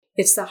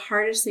It's the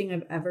hardest thing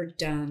I've ever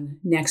done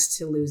next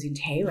to losing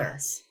Taylor.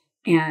 Yes.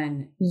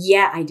 And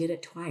yeah, I did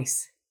it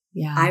twice.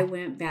 Yeah. I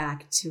went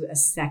back to a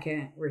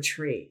second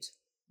retreat.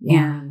 Yeah.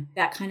 And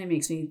that kind of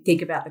makes me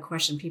think about the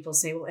question people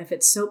say, well, if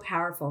it's so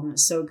powerful and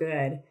it's so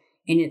good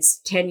and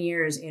it's 10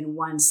 years in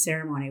one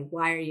ceremony,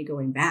 why are you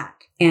going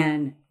back?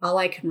 And all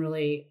I can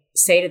really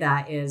say to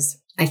that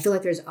is I feel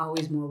like there's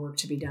always more work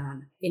to be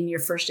done. In your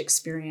first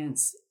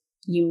experience,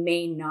 you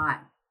may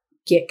not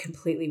get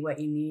completely what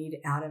you need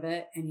out of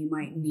it, and you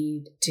might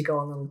need to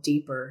go a little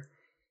deeper.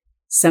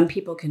 Some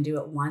people can do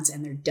it once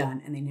and they're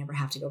done and they never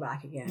have to go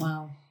back again.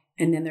 Wow.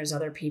 And then there's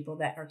other people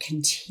that are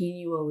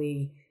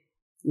continually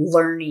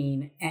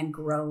learning and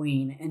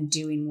growing and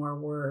doing more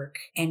work.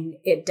 And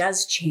it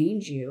does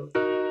change you.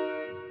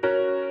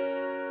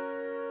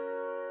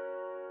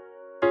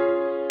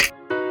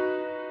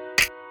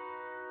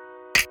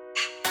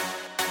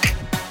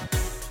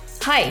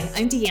 Hi,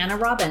 I'm Deanna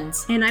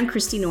Robbins. And I'm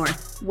Christy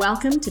North.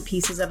 Welcome to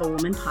Pieces of a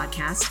Woman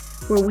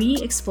podcast, where we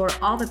explore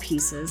all the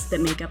pieces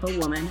that make up a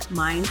woman,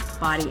 mind,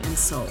 body, and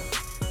soul.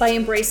 By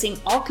embracing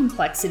all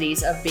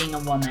complexities of being a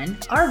woman,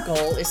 our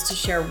goal is to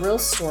share real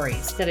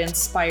stories that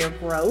inspire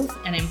growth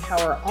and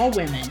empower all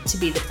women to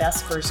be the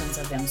best versions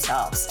of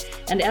themselves.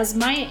 And as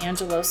Maya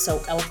Angelou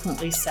so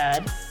eloquently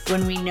said,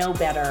 when we know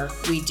better,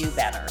 we do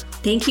better.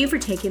 Thank you for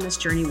taking this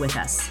journey with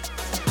us.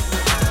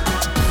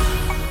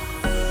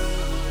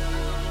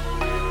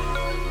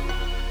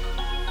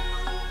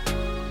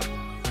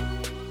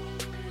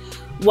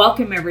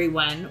 Welcome,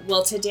 everyone.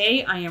 Well,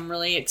 today I am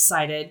really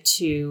excited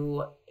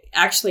to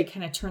actually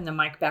kind of turn the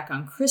mic back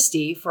on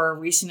Christy for a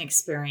recent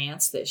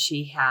experience that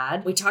she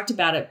had. We talked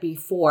about it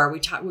before.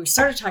 We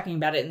started talking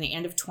about it in the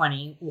end of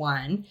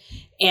 21,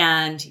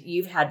 and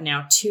you've had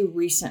now 2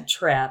 recent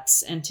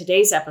trips, and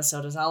today's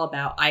episode is all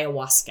about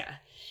ayahuasca.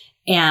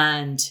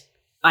 And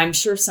I'm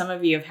sure some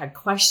of you have had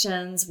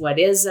questions. What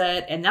is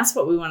it? And that's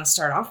what we want to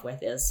start off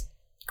with is,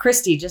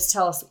 Christy, just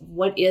tell us,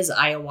 what is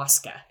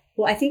ayahuasca?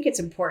 Well, I think it's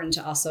important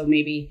to also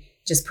maybe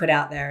just put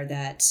out there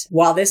that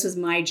while this was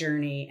my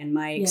journey and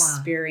my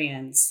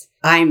experience,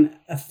 I'm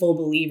a full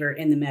believer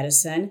in the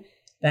medicine,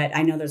 but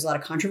I know there's a lot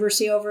of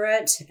controversy over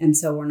it. And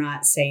so we're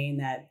not saying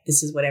that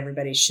this is what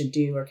everybody should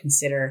do or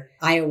consider.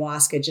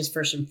 Ayahuasca, just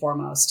first and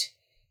foremost,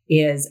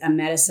 is a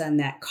medicine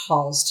that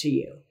calls to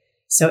you.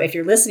 So if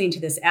you're listening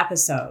to this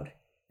episode,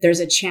 there's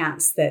a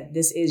chance that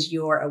this is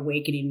your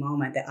awakening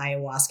moment, that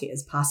ayahuasca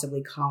is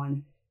possibly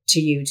calling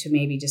to you to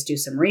maybe just do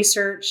some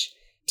research,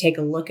 take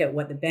a look at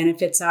what the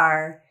benefits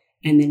are,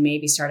 and then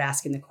maybe start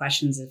asking the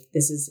questions if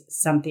this is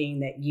something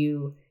that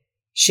you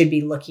should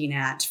be looking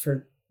at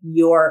for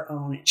your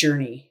own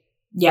journey,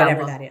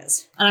 whatever that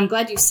is. And I'm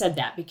glad you said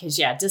that because,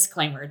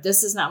 disclaimer,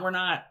 this is not,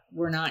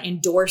 we're not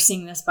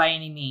endorsing this by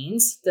any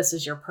means. This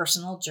is your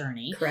personal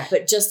journey. Correct.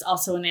 But just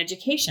also an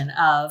education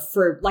I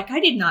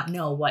did not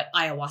know what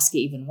ayahuasca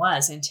even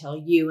was until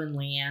you and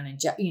Leanne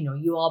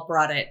and you all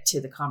brought it to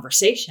the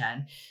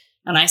conversation.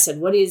 And I said,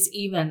 what is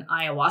even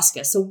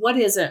ayahuasca? So what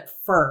is it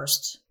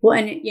first? Well,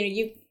 and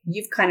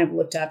you've kind of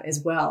looked up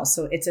as well.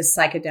 So it's a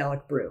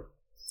psychedelic brew.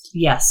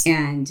 Yes.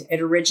 And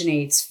it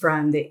originates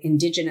from the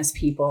indigenous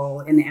people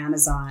in the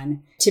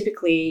Amazon.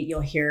 Typically,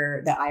 you'll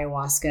hear that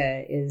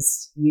ayahuasca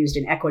is used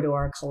in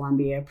Ecuador,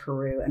 Colombia,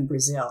 Peru, and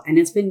Brazil. And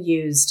it's been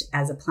used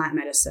as a plant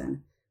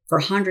medicine for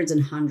hundreds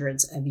and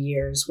hundreds of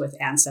years with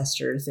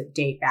ancestors that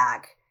date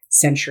back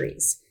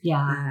centuries.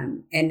 Yeah.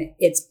 And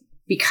it's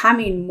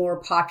becoming more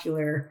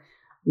popular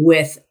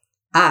with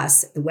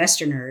us, the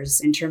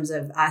Westerners, in terms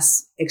of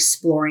us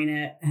exploring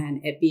it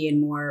and it being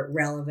more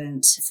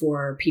relevant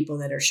for people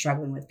that are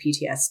struggling with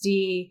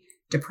PTSD,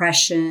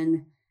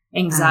 depression,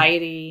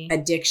 anxiety,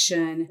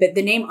 addiction. But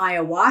the name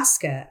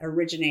ayahuasca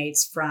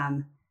originates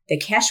from the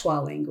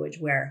Quechua language,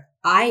 where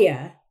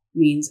aya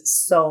means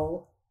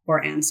soul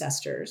or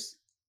ancestors,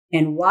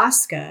 and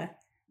huasca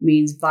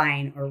means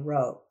vine or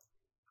rope.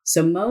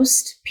 So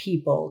most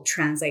people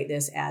translate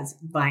this as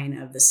vine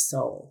of the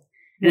soul.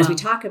 And as we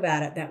talk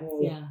about it, that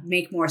will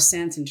make more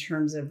sense in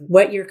terms of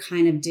what you're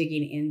kind of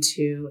digging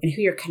into and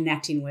who you're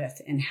connecting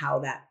with and how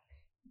that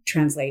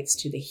translates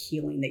to the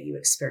healing that you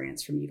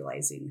experience from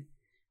utilizing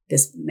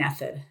this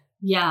method.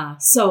 Yeah.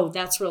 So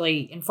that's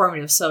really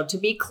informative. So to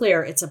be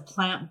clear, it's a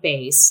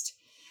plant-based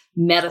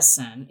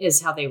medicine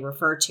is how they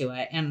refer to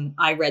it. And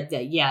I read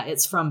that,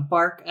 it's from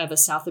bark of a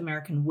South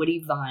American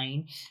woody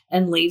vine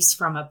and leaves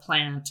from a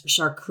plant,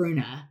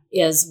 chacruna,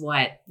 is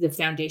what the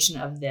foundation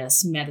of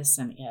this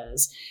medicine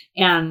is.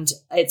 And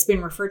it's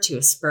been referred to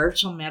as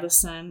spiritual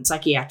medicine,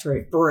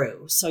 psychiatric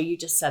brew. So you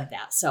just said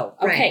that. So,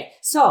 okay. Right.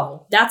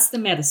 So that's the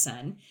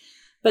medicine,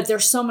 but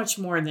there's so much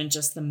more than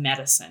just the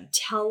medicine.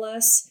 Tell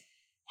us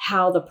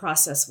how the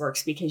process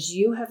works, because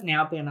you have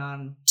now been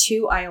on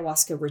 2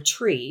 ayahuasca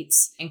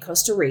retreats in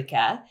Costa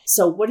Rica.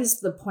 So what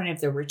is the point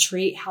of the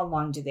retreat? How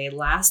long do they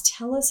last?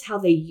 Tell us how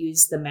they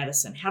use the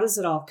medicine. How does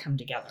it all come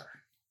together?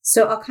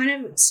 So I'll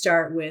kind of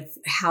start with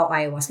how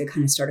ayahuasca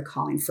kind of started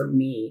calling for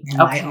me and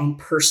my own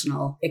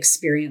personal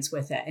experience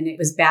with it. And it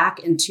was back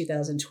in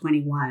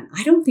 2021.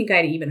 I don't think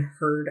I'd even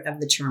heard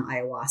of the term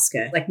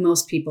ayahuasca. Like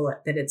most people,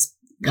 that it's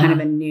kind of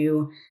a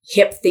new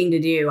hip thing to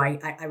do.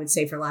 I would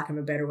say, for lack of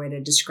a better way to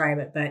describe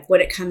it. But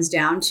what it comes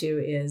down to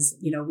is,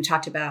 we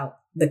talked about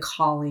the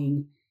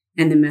calling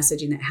and the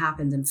messaging that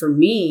happens. And for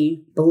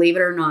me, believe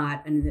it or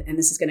not, and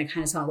this is going to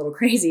kind of sound a little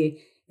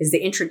crazy, is the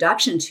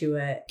introduction to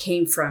it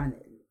came from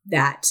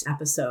that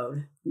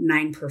episode,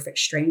 9 Perfect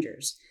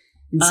Strangers.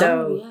 And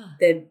so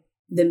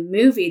the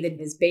movie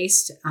that is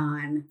based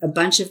on a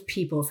bunch of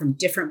people from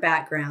different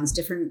backgrounds,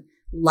 different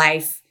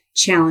life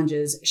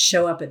challenges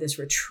show up at this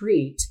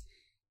retreat,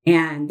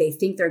 and they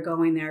think they're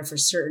going there for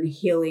certain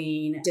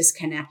healing,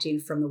 disconnecting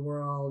from the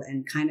world,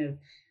 and kind of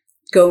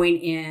going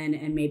in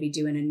and maybe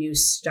doing a new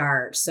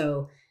start.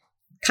 So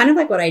kind of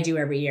like what I do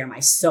every year, my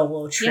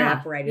solo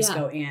trip where I just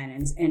go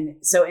in. And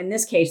so in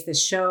this case, the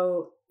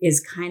show is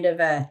kind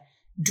of a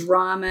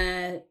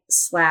drama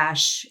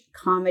 /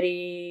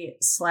 comedy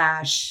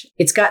 /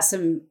 it's got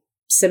some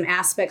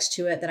aspects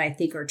to it that I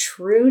think are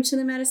true to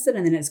the medicine.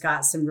 And then it's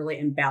got some really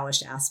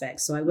embellished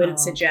aspects. So I wouldn't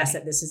suggest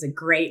that this is a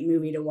great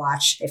movie to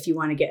watch if you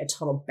want to get a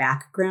total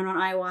background on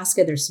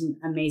ayahuasca. There's some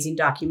amazing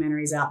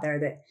documentaries out there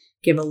that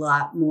give a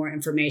lot more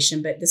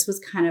information, but this was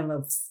kind of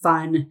a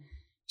fun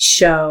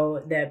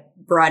show that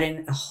brought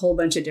in a whole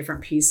bunch of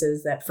different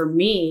pieces that for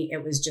me,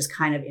 it was just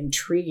kind of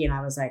intriguing.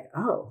 I was like,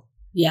 oh,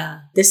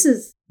 yeah,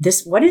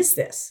 what is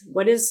this?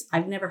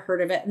 I've never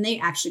heard of it. And they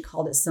actually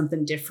called it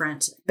something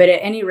different. But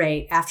at any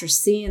rate, after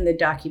seeing the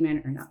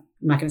documentary, no, I'm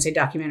not going to say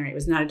documentary. It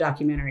was not a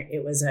documentary.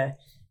 It was a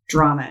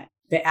drama.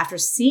 But after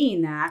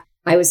seeing that,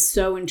 I was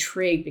so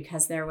intrigued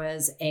because there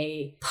was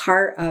a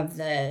part of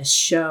the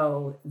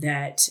show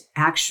that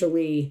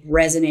actually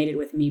resonated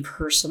with me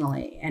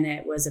personally. And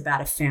it was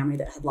about a family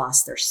that had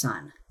lost their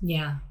son.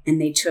 Yeah.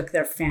 And they took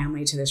their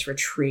family to this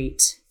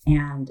retreat.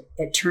 And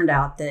it turned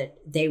out that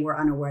they were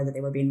unaware that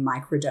they were being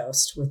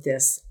microdosed with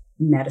this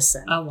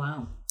medicine. Oh,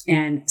 wow.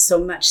 And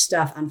so much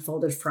stuff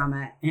unfolded from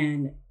it.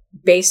 And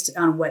based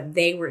on what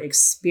they were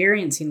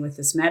experiencing with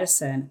this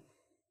medicine,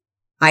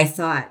 I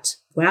thought,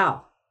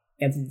 wow,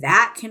 if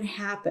that can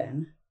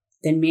happen,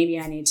 then maybe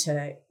I need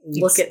to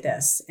look at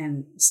this.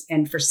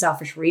 And for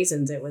selfish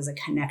reasons, it was a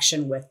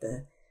connection with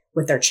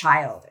their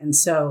child. And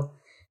so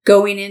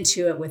going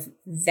into it with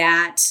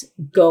that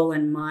goal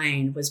in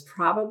mind was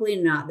probably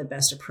not the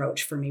best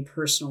approach for me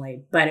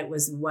personally, but it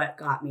was what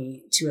got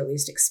me to at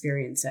least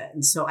experience it.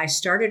 And so I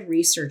started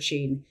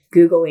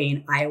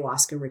Googling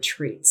ayahuasca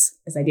retreats,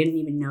 as I didn't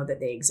even know that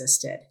they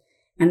existed.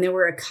 And there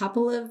were a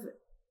couple of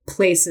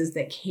places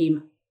that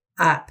came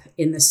up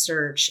in the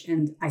search,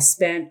 and I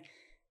spent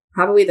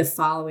probably the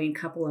following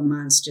couple of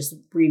months just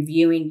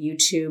reviewing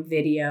YouTube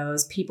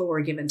videos. People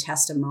were given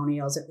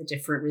testimonials at the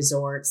different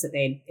resorts that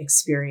they'd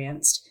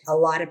experienced. A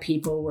lot of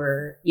people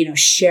were,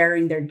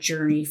 sharing their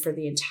journey for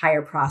the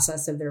entire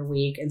process of their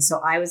week. And so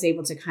I was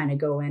able to kind of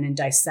go in and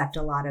dissect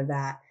a lot of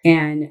that,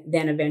 and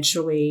then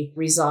eventually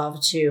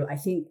resolve to, I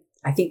think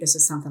this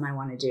is something I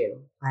want to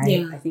do.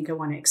 I think I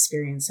want to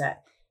experience it.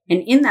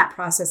 And in that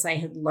process, I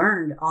had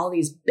learned all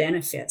these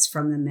benefits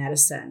from the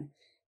medicine,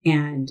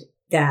 and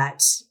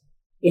that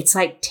it's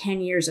like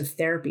 10 years of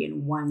therapy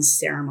in one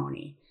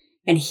ceremony.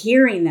 And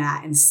hearing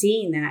that and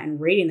seeing that and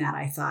reading that,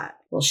 I thought,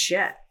 well,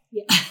 shit.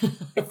 Yeah.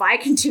 If I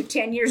can do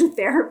 10 years of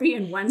therapy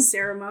in one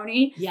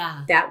ceremony,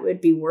 that would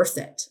be worth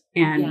it.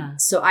 And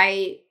so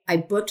I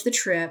booked the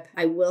trip.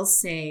 I will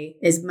say,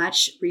 as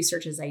much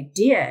research as I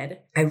did,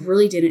 I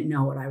really didn't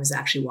know what I was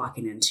actually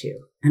walking into.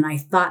 And I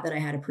thought that I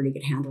had a pretty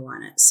good handle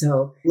on it.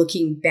 So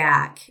looking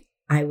back,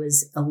 I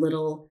was a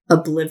little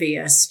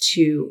oblivious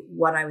to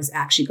what I was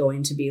actually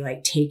going to be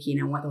like taking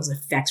and what those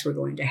effects were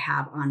going to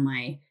have on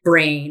my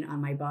brain,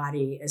 on my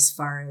body, as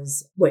far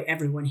as what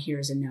everyone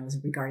hears and knows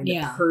regarding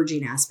the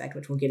purging aspect,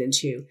 which we'll get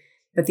into.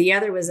 But the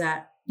other was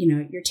that,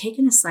 you're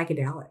taking a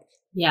psychedelic.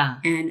 Yeah.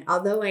 And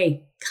although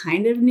I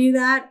kind of knew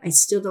that, I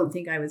still don't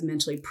think I was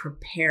mentally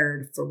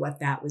prepared for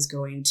what that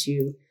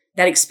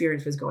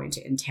experience was going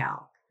to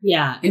entail.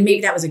 Yeah. And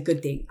maybe that was a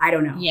good thing. I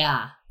don't know.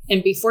 Yeah.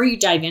 And before you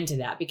dive into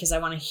that, because I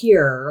want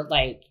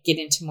to get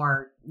into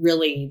more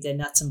really the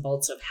nuts and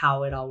bolts of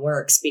how it all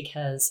works,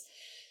 because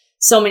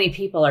so many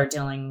people are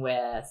dealing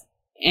with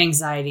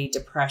anxiety,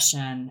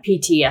 depression,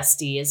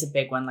 PTSD is a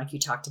big one, like you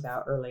talked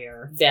about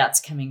earlier.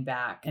 That's coming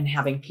back and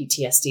having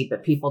PTSD,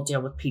 but people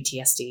deal with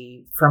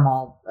PTSD from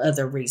all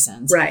other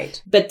reasons.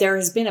 Right. But there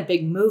has been a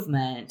big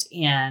movement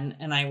and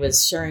I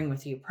was sharing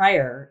with you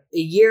prior,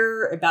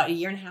 about a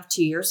year and a half,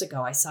 2 years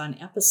ago, I saw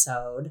an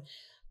episode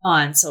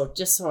so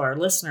just so our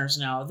listeners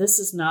know, this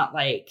is not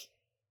like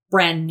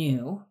brand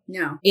new.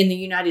 No. In the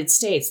United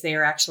States, they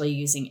are actually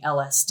using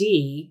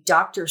LSD,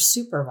 doctor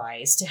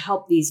supervised, to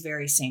help these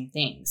very same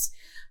things.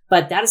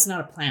 But that is not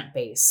a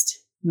plant-based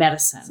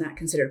medicine. It's not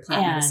considered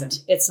plant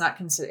medicine. It's not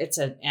considered. It's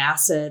an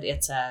acid.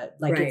 It's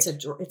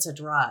a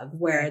drug.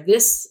 Where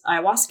this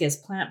ayahuasca is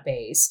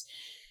plant-based,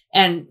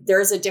 and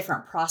there is a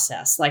different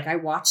process. Like I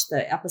watched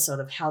the episode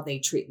of how they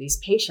treat these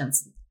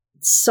patients.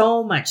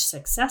 So much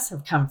success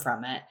have come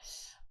from it.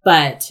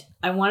 But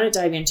I want to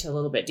dive into a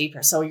little bit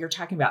deeper. So you're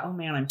talking about, oh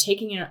man, I'm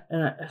taking a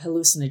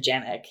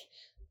hallucinogenic.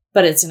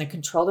 but it's in a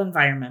controlled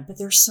environment. But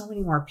there's so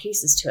many more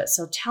pieces to it.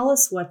 So tell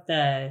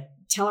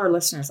our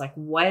listeners, like,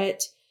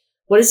 what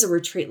does a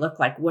retreat look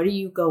like? What do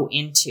you go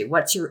into?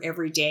 What's your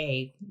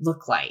everyday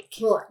look like?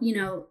 Well,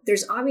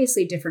 there's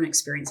obviously different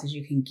experiences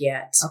you can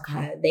get.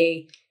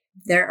 Okay.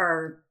 There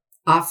are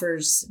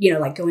offers,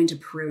 like going to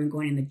Peru and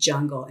going in the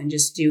jungle and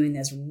just doing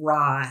this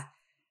raw,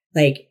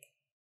 like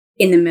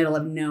in the middle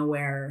of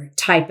nowhere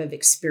type of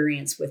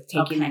experience with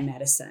taking my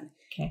medicine.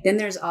 Okay. Then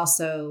there's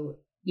also,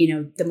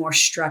 the more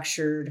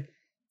structured,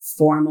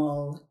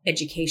 formal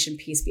education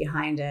piece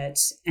behind it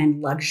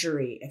and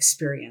luxury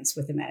experience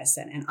with the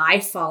medicine. And I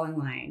fall in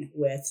line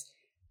with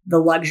the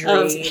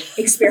luxury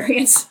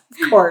experience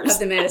of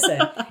the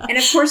medicine. And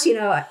of course,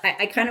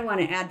 I kind of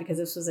want to add, because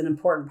this was an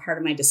important part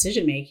of my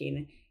decision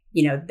making,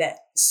 that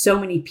so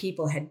many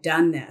people had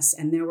done this.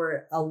 And there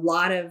were a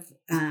lot of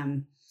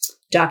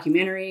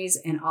documentaries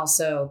and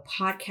also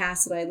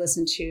podcasts that I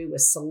listened to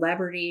with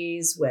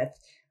celebrities, with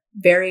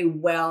very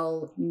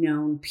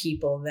well-known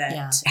people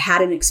that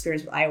had an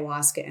experience with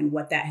ayahuasca and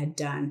what that had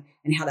done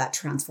and how that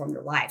transformed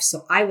their life.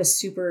 So I was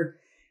super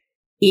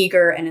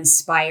eager and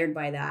inspired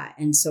by that.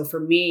 And so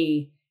for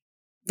me,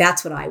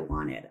 that's what I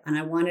wanted. And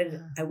I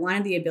wanted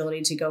the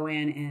ability to go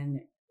in and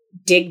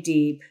dig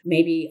deep,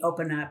 maybe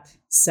open up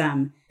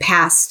some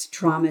past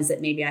traumas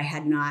that maybe I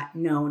had not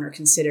known or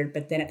considered.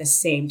 But then at the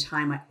same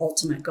time, my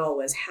ultimate goal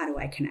was, how do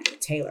I connect with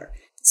Taylor?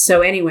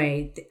 So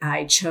anyway,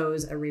 I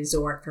chose a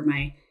resort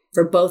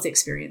for both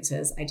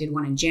experiences. I did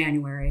one in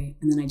January,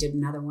 and then I did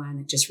another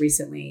one just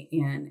recently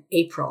in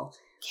April.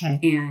 Okay.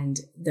 And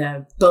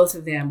both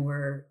of them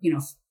were,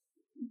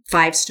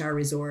 5-star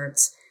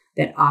resorts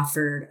that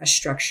offered a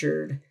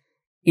structured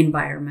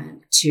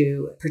environment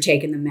to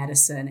partake in the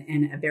medicine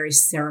and a very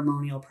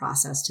ceremonial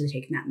process to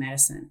taking that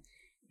medicine.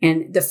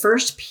 And the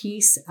first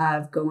piece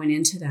of going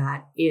into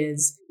that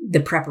is the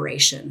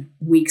preparation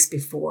weeks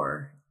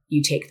before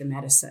you take the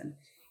medicine.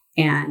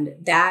 And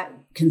that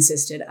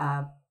consisted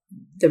of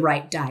the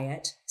right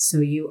diet. So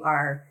you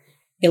are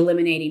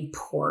eliminating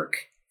pork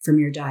from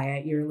your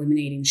diet. You're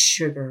eliminating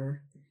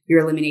sugar.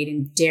 You're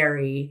eliminating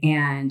dairy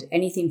and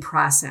anything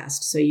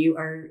processed. So you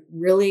are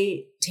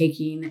really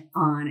taking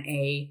on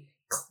a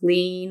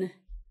clean,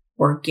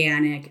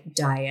 organic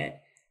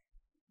diet.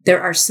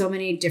 There are so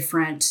many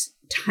different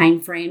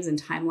timeframes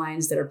and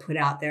timelines that are put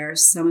out there.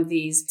 Some of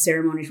these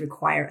ceremonies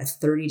require a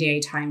 30-day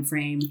time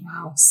frame.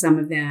 Wow. Some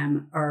of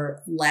them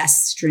are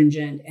less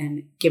stringent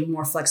and give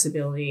more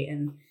flexibility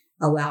and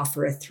allow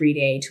for a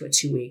 3-day to a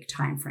 2-week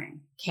time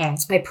frame. Okay.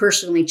 I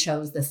personally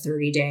chose the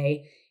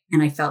 30-day,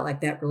 and I felt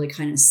like that really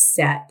kind of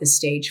set the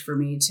stage for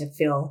me to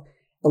feel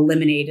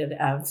eliminated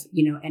of,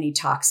 any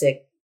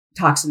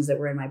toxins that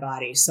were in my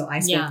body. So I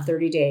spent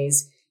 30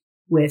 days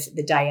with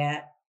the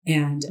diet.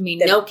 And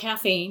no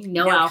caffeine,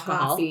 no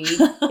alcohol. Coffee.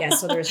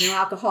 So there's no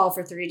alcohol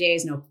for 30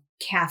 days, no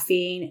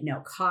caffeine,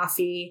 no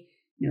coffee,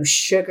 no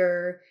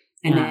sugar.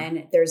 And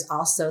then there's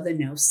also the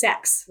no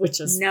sex.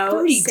 Which is no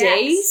 30 sex.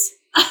 days.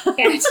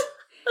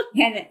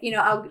 and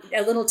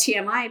a little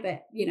TMI,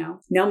 but,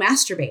 no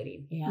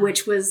masturbating,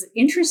 which was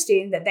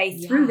interesting that they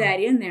threw that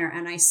in there.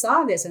 And I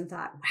saw this and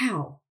thought,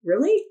 wow,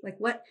 really? Like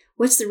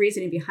what's the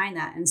reasoning behind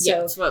that? And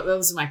so that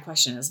was my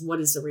question, is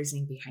what is the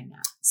reasoning behind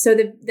that? So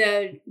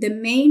the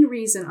main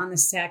reason on the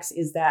sex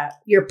is that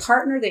your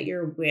partner that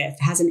you're with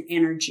has an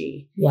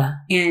energy. Yeah.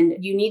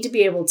 And you need to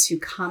be able to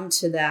come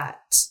to that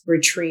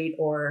retreat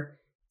or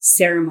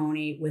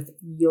ceremony with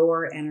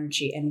your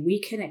energy, and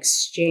we can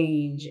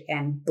exchange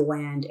and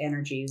blend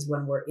energies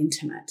when we're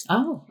intimate.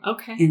 Oh,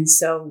 okay. And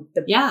so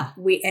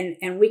we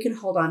can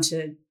hold on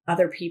to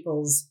other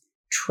people's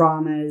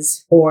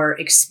traumas or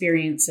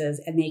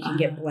experiences, and they can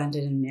get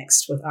blended and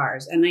mixed with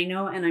ours. And I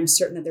know, and I'm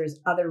certain that there's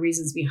other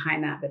reasons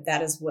behind that, but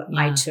that is what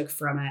I took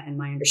from it and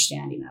my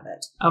understanding of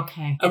it.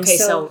 Okay. And okay.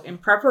 So in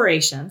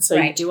preparation,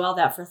 right. You do all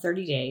that for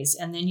 30 days,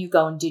 and then you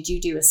go, and did you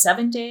do a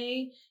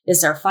 7-day?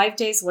 Is there 5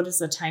 days? What is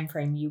the time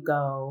frame you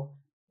go?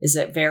 Is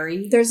it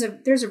vary? There's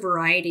a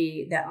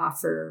variety that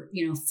offer,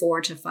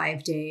 4 to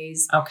 5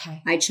 days.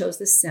 Okay. I chose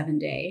the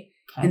 7-day.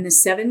 Okay. And the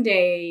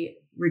 7-day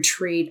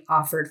retreat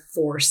offered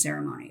 4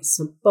 ceremonies.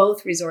 So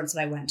both resorts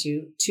that I went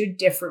to, 2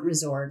 different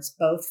resorts,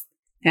 both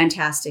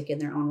fantastic in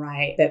their own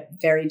right, but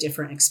very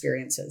different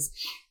experiences.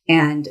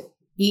 And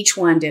each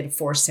one did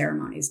 4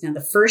 ceremonies. Now,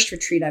 the first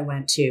retreat I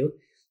went to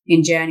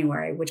in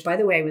January, which by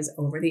the way was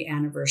over the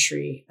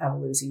anniversary of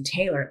losing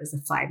Taylor, it was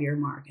the 5-year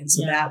mark. And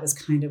so that was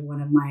kind of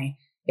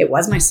it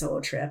was my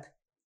solo trip.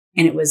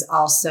 And it was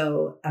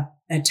also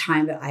a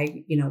time that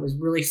I, was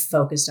really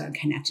focused on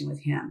connecting with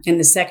him. And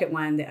the second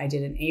one that I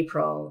did in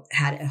April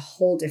had a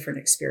whole different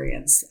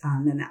experience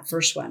than that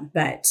first one.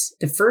 But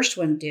the first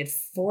one did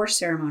 4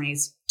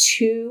 ceremonies,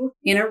 2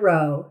 in a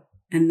row,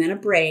 and then a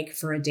break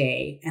for a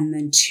day, and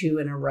then 2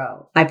 in a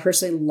row. I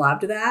personally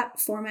loved that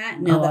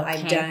format. Now that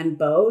I've done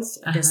both,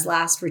 this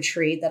last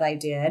retreat that I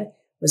did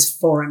was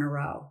 4 in a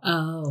row.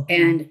 Oh.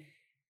 Okay. And,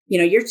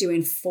 you're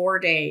doing 4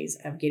 days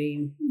of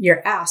getting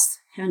your ass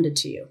handed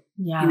to you,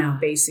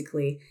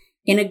 basically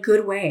in a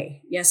good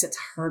way. Yes, it's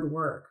hard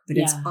work, but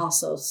it's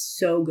also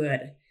so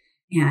good.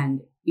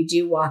 And you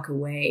do walk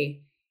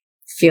away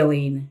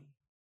feeling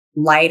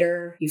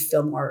lighter, you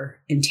feel more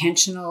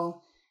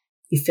intentional,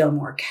 you feel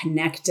more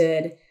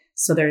connected.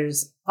 So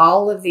there's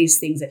all of these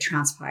things that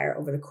transpire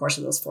over the course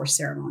of those 4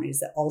 ceremonies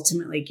that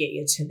ultimately get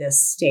you to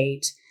this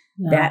state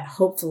that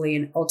hopefully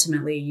and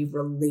ultimately you've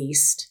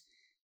released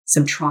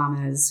some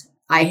traumas.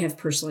 I have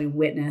personally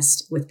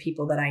witnessed with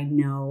people that I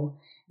know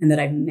and that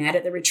I've met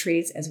at the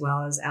retreats, as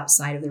well as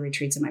outside of the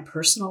retreats in my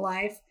personal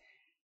life,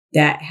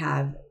 that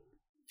have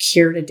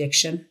cured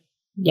addiction.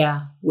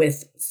 Yeah.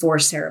 With 4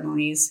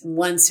 ceremonies.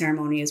 1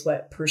 ceremony is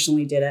what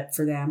personally did it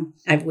for them.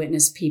 I've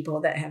witnessed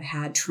people that have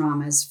had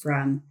traumas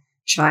from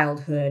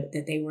childhood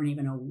that they weren't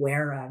even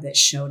aware of that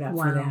showed up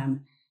for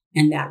them.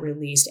 And that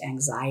released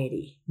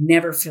anxiety,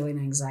 never feeling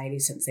anxiety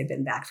since they've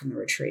been back from the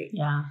retreat.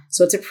 Yeah.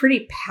 So it's a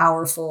pretty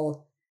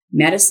powerful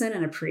medicine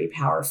and a pretty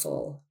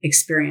powerful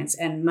experience.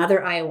 And Mother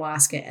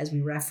Ayahuasca, as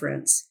we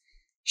reference,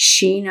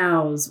 she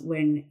knows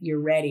when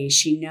you're ready.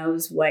 She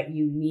knows what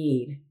you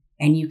need.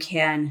 And you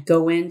can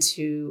go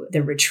into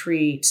the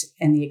retreat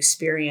and the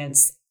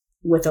experience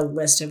with a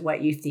list of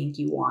what you think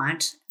you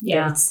want.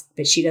 Yeah.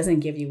 But she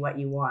doesn't give you what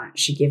you want.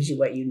 She gives you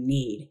what you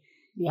need.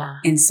 Yeah.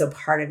 And so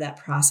part of that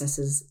process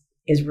is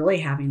really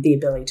having the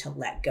ability to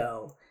let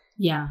go.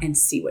 Yeah. And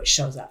see what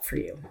shows up for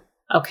you.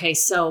 Okay,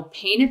 so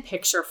paint a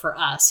picture for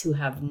us who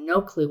have no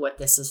clue what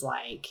this is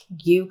like.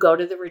 You go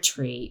to the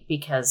retreat,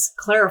 because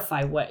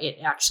clarify what it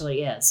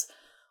actually is.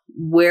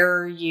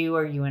 Where are you?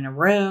 Are you in a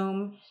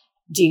room?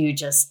 Do you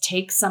just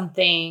take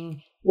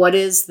something? What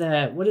is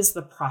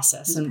the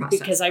process? And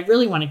because I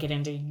really want to get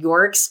into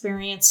your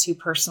experience too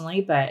personally,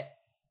 but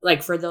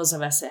like for those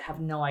of us that have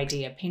no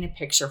idea, paint a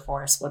picture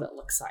for us what it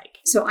looks like.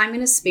 So I'm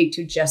going to speak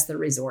to just the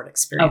resort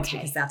experience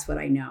because that's what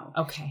I know.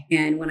 Okay.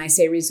 And when I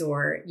say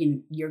resort,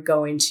 you're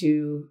going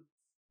to,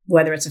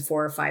 whether it's a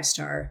 4 or 5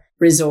 star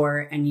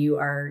resort, and you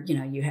are,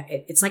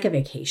 it's like a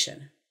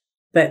vacation.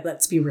 But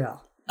let's be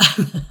real.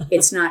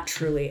 It's not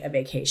truly a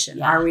vacation.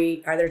 Yeah.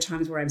 Are there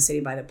times where I'm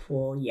sitting by the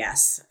pool?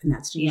 Yes. And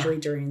that's usually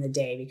during the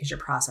day because you're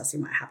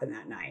processing what happened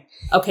that night.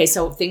 Okay.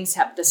 So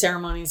the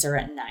ceremonies are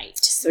at night.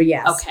 So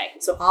yes. Okay.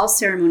 So all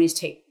ceremonies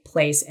take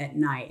place at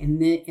night.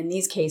 And in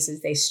these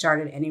cases, they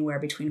started anywhere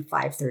between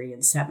 5:30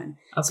 and 7.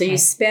 Okay. So you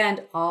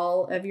spend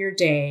all of your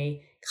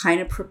day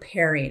kind of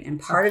preparing. And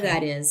part of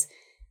that is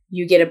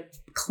you get a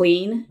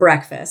clean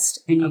breakfast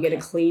and you get a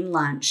clean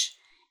lunch.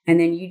 And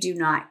then you do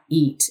not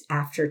eat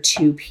after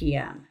 2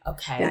 p.m.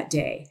 That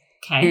day.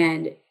 Okay.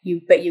 And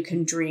you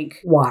can drink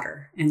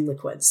water and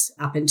liquids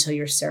up until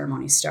your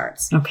ceremony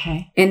starts.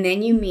 Okay. And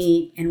then you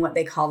meet in what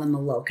they call the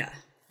Maloka.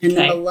 And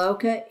the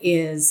Maloka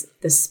is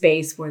the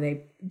space where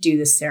they do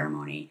the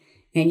ceremony.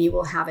 And you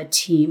will have a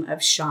team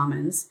of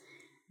shamans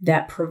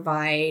that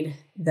provide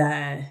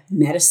the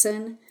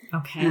medicine.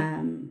 Okay.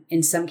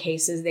 In some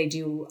cases, they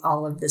do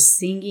all of the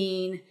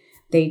singing.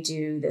 They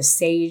do the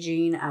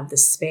saging of the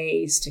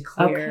space to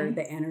clear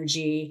the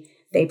energy.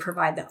 They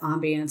provide the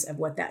ambience of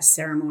what that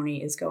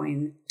ceremony is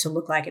going to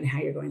look like and how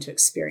you're going to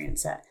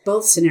experience it.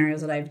 Both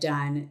scenarios that I've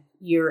done,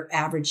 you're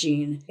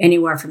averaging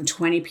anywhere from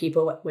 20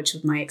 people, which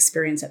was my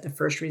experience at the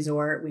first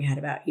resort. We had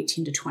about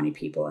 18 to 20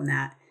 people in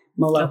that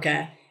Maloka.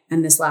 Okay.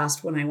 And this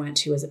last one I went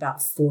to was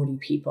about 40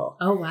 people.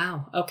 Oh,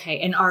 wow. Okay.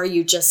 And are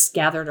you just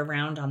gathered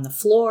around on the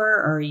floor?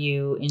 Or are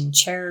you in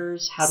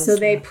chairs?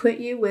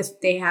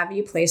 They have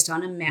you placed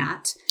on a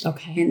mat.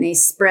 Okay. And they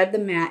spread the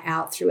mat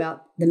out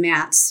throughout the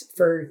mats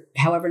for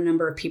however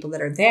number of people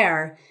that are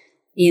there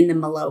in the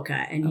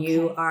Maloka. And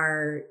you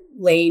are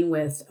laying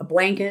with a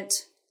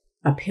blanket,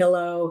 a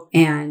pillow,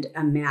 and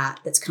a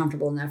mat that's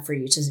comfortable enough for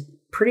you to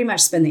pretty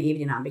much spend the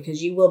evening on,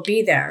 because you will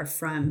be there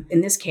from, in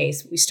this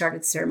case, we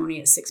started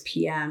ceremony at 6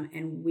 p.m.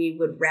 and we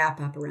would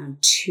wrap up around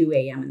 2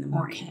 a.m. in the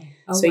morning.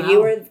 Okay.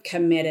 You are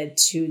committed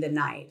to the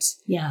night.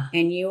 Yeah.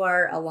 And you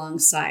are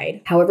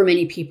alongside however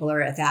many people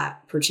are at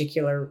that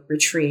particular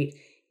retreat.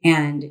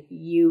 And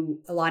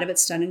a lot of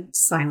it's done in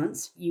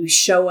silence. You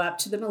show up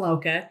to the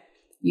Maloka,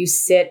 you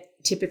sit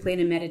typically in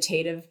a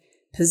meditative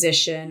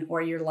position,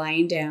 or you're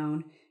lying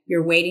down.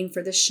 You're waiting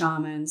for the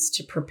shamans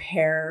to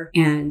prepare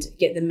and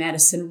get the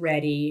medicine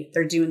ready.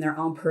 They're doing their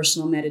own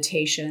personal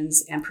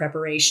meditations and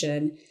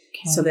preparation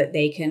so that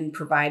they can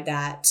provide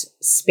that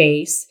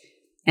space.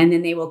 And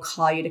then they will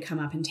call you to come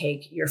up and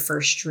take your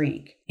first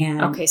drink.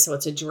 And so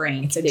it's a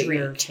drink. It's a drink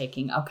you're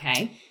taking.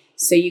 Okay.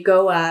 So you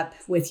go up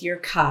with your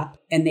cup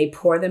and they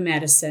pour the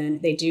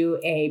medicine. They do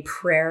a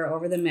prayer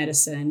over the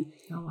medicine.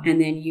 Oh, wow. And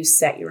then you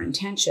set your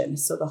intention.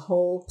 So the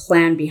whole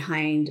plan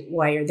behind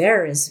why you're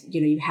there is,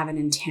 you have an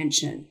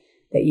intention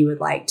that you would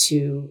like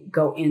to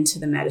go into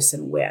the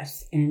medicine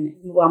with. And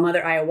while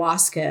Mother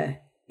Ayahuasca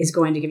is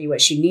going to give you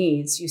what she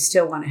needs, you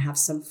still want to have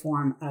some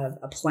form of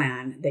a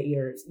plan, that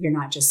you're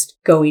not just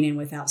going in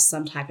without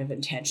some type of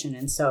intention.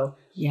 And so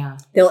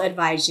they'll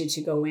advise you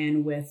to go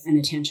in with an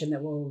intention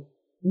that will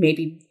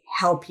maybe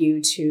help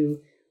you to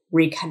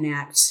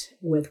reconnect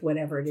with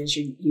whatever it is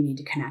you need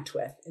to connect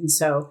with. And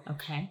so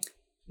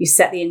you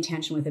set the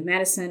intention with the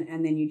medicine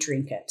and then you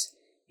drink it.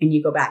 And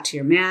you go back to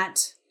your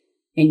mat.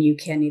 And you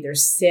can either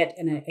sit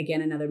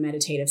in another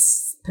meditative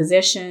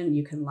position,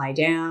 you can lie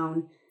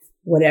down,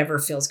 whatever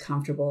feels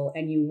comfortable,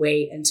 and you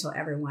wait until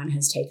everyone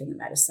has taken the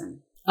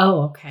medicine.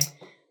 Oh, okay.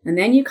 And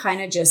then you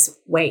kind of just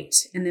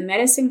wait. And the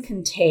medicine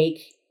can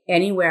take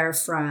anywhere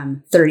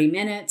from 30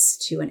 minutes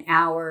to an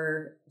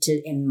hour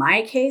to, in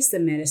my case, the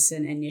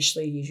medicine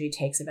initially usually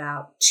takes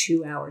about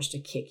 2 hours to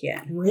kick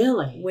in.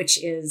 Really?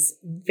 Which is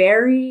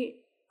very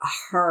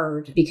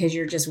hard because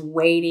you're just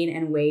waiting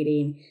and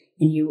waiting,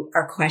 and you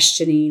are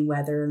questioning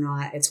whether or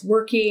not it's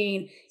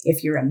working,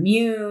 if you're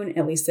immune.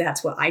 At least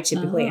that's what I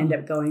typically end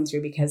up going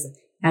through, because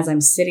as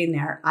I'm sitting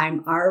there,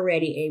 I'm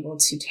already able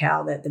to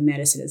tell that the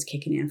medicine is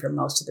kicking in for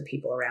most of the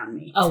people around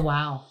me. Oh,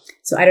 wow.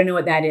 So I don't know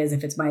what that is,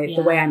 if it's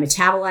the way I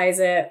metabolize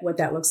it, what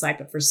that looks like.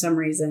 But for some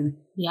reason,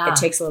 it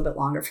takes a little bit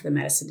longer for the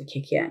medicine to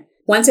kick in.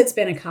 Once it's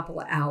been a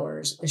couple of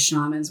hours, the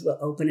shamans will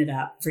open it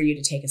up for you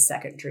to take a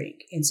second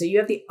drink. And so you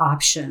have the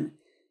option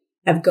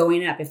of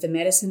going up. If the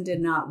medicine did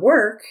not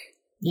work,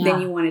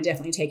 then you want to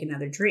definitely take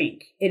another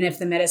drink. And if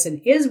the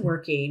medicine is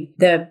working,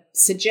 the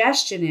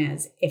suggestion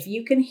is, if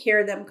you can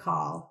hear them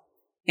call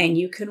and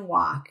you can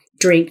walk,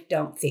 drink,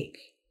 don't think.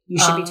 You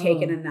should be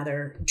taking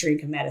another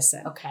drink of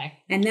medicine. Okay.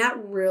 And that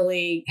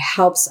really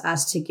helps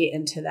us to get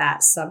into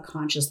that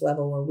subconscious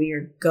level where we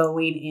are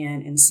going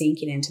in and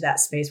sinking into that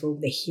space where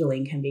the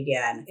healing can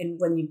begin. And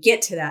when you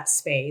get to that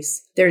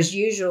space, there's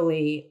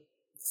usually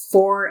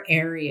 4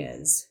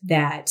 areas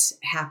that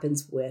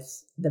happens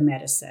with the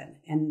medicine.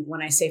 And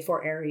when I say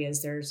 4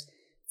 areas, there's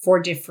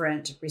 4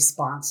 different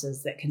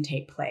responses that can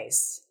take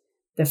place.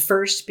 The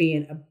first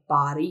being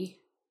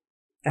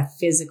a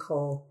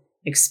physical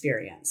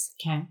experience.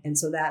 Okay. And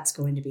so that's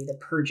going to be the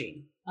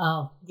purging.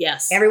 Oh,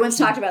 yes. Everyone's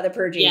talked about the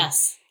purging.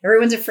 Yes.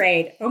 Everyone's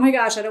afraid. Oh my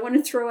gosh, I don't want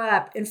to throw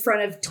up in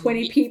front of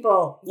 20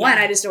 people. One,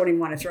 I just don't even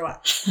want to throw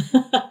up.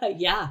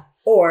 Yeah.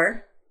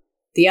 Or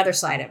the other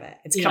side of it.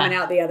 It's coming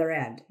out the other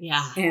end.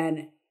 Yeah.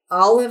 And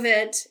all of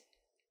it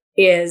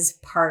is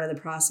part of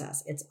the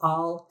process. It's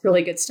all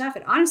really good stuff.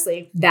 And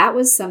honestly, that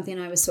was something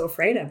I was so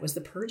afraid of, was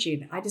the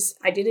purging.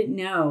 I didn't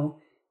know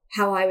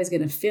how I was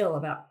going to feel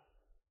about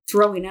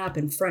throwing up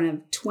in front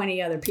of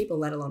 20 other people,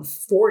 let alone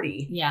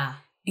 40. Yeah.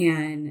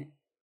 And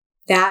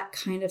that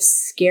kind of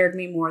scared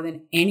me more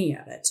than any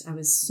of it. I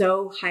was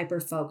so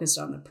hyper focused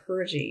on the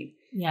purging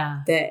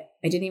that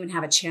I didn't even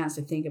have a chance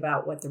to think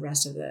about what the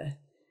rest of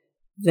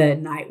the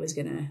night was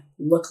going to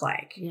look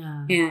like.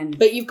 Yeah.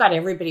 But you've got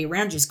everybody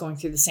around just going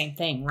through the same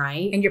thing,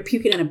 right? And you're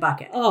puking in a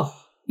bucket. Oh.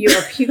 You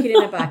are puking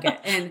in a bucket.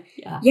 And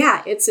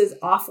it's as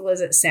awful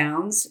as it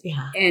sounds.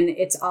 Yeah. And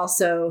it's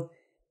also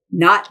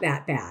not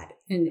that bad.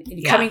 And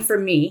coming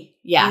from me,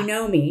 you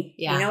know me,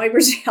 you know my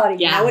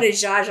personality, you know what a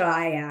Jaja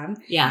I am.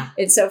 Yeah.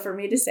 And so for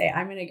me to say,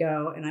 I'm going to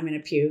go and I'm going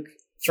to puke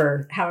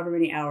for however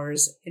many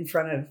hours in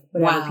front of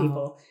whatever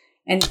people.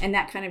 And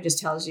that kind of just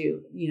tells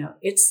you,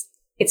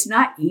 it's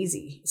not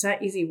easy. It's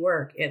not easy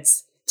work.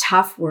 It's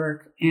tough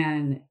work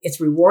and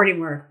it's rewarding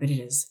work, but it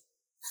is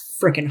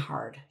freaking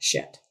hard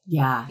shit.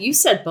 Yeah. You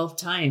said both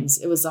times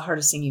it was the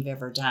hardest thing you've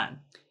ever done.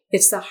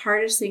 It's the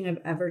hardest thing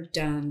I've ever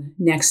done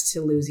next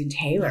to losing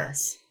Taylor.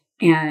 Yes.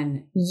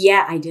 And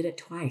I did it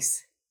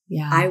twice.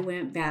 Yeah. I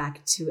went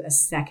back to a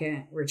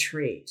second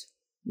retreat.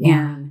 Yeah.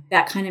 And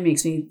that kind of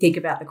makes me think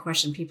about the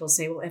question people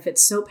say, well, if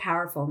it's so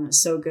powerful and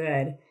it's so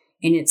good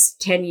and it's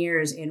 10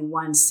 years in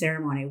one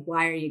ceremony,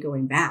 why are you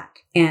going back?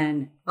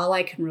 And all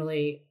I can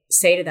really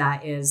say to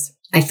that is,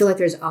 I feel like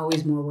there's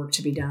always more work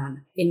to be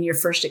done. In your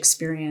first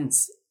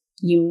experience,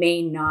 you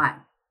may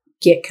not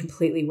get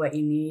completely what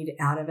you need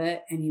out of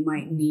it, and you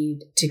might need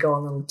to go a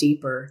little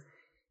deeper.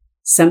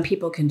 Some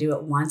people can do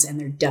it once and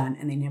they're done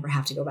and they never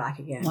have to go back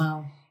again.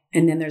 Wow.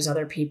 And then there's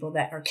other people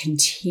that are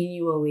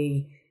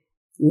continually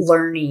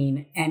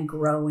learning and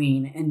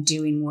growing and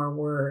doing more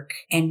work.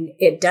 And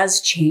it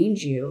does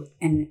change you.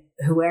 And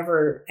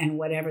whoever and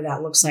whatever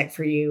that looks like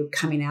for you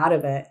coming out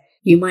of it,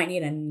 you might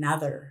need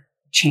another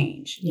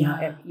change. You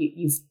know,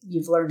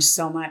 you've learned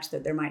so much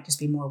that there might just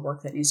be more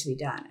work that needs to be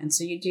done. And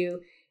so you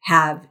do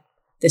have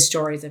the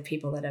stories of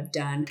people that have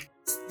done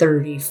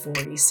 30,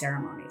 40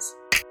 ceremonies.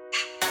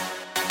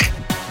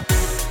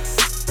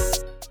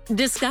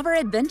 Discover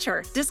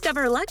adventure,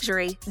 discover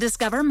luxury,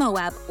 discover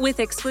Moab with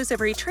exclusive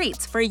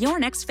retreats for your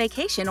next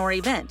vacation or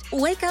event.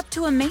 Wake up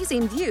to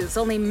amazing views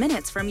only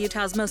minutes from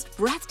Utah's most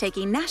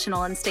breathtaking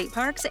national and state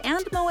parks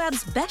and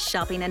Moab's best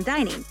shopping and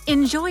dining.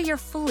 Enjoy your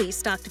fully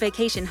stocked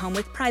vacation home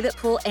with private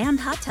pool and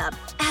hot tub.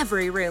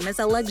 Every room is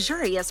a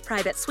luxurious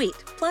private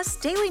suite, plus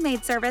daily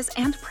maid service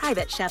and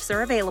private chefs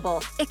are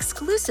available.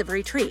 Exclusive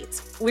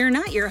retreats. We're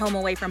not your home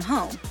away from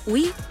home.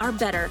 We are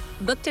better.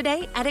 Book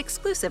today at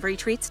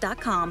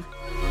exclusiveretreats.com.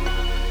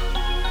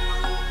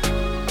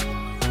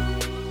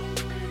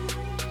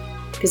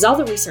 Because all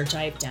the research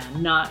I've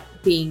done, not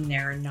being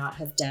there and not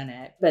have done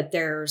it, but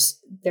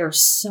there's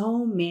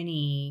so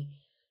many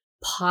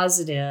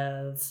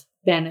positive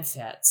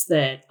benefits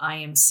that I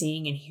am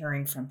seeing and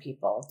hearing from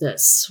people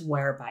that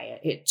swear by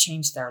it. It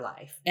changed their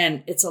life.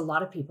 And it's a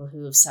lot of people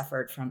who have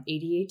suffered from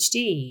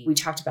ADHD. We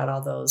talked about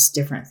all those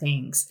different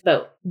things,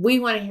 but we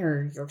want to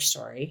hear your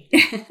story.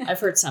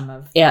 I've heard some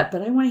of it,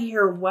 but I want to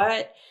hear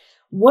what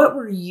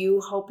were you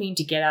hoping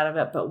to get out of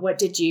it? But what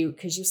did you,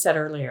 because you said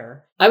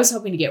earlier, I was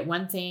hoping to get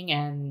one thing,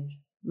 and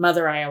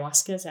Mother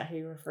Ayahuasca, is that how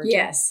you refer to it?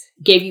 Yes.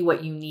 Gave you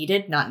what you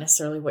needed, not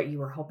necessarily what you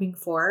were hoping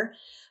for.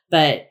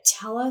 But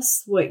tell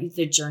us what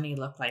the journey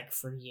looked like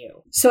for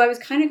you. So I was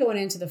kind of going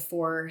into the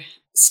 4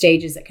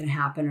 stages that can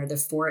happen, or the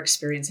 4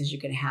 experiences you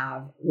can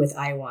have with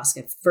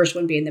ayahuasca. First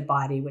one being the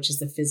body, which is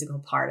the physical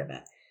part of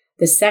it.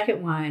 The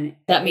second one...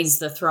 That means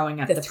the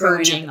throwing up, the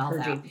purging, all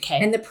that.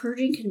 Okay. And the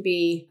purging can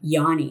be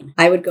yawning.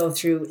 I would go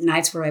through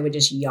nights where I would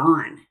just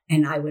yawn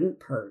and I wouldn't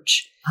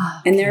purge.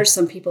 Okay. And there are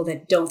some people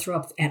that don't throw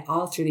up at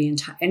all through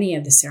any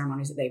of the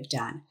ceremonies that they've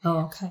done.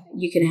 Oh, okay.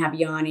 You can have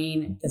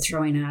yawning, the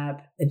throwing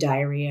up, the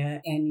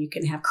diarrhea, and you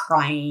can have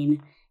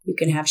crying. You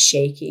can have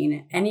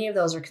shaking. Any of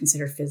those are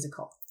considered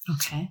physical.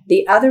 Okay.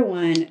 The other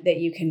one that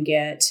you can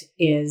get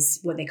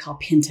is what they call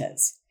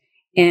pintas.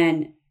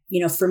 And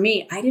for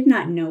me, I did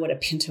not know what a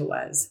pinta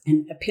was.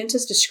 And a pinta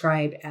is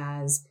described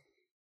as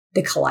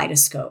the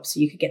kaleidoscope. So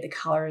you could get the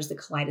colors, the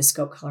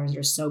kaleidoscope colors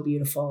are so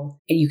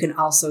beautiful. And you can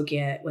also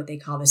get what they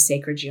call the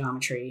sacred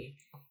geometry.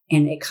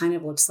 And it kind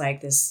of looks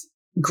like this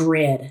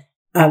grid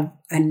of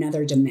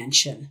another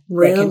dimension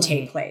that can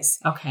take place.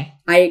 Okay.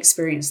 I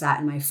experienced that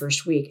in my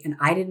first week, and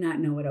I did not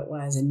know what it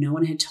was. And no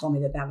one had told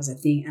me that that was a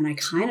thing. And I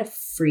kind of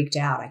freaked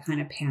out. I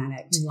kind of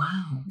panicked.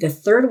 Wow. The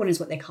third one is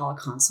what they call a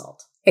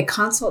consult. A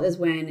consult is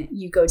when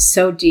you go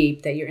so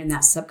deep that you're in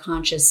that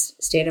subconscious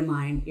state of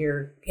mind.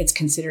 It's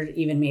considered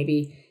even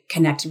maybe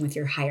connecting with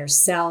your higher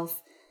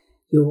self.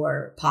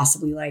 You're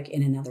possibly like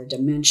in another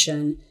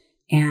dimension,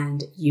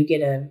 and you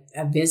get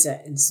a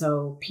visit. And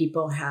so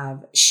people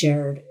have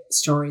shared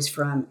stories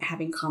from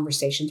having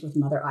conversations with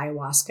Mother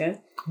Ayahuasca,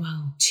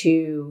 wow,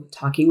 to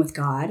talking with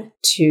God,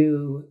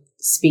 to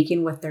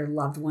speaking with their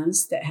loved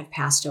ones that have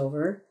passed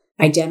over,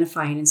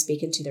 identifying and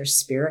speaking to their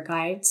spirit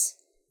guides.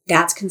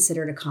 That's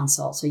considered a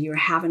consult. So you're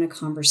having a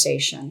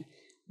conversation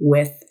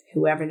with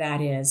whoever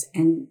that is,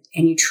 and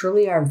you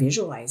truly are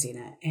visualizing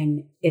it,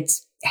 and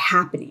it's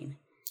happening.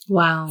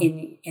 Wow.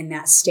 In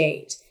that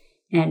state.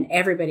 And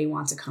everybody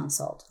wants a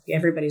consult.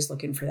 Everybody's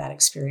looking for that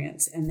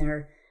experience, and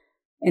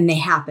they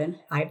happen.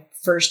 I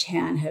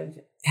firsthand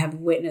have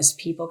witnessed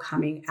people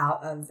coming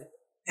out of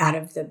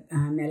the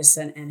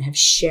medicine and have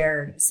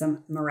shared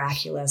some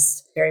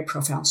miraculous, very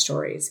profound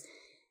stories,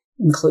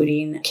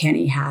 including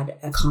Kenny had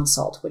a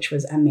consult, which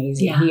was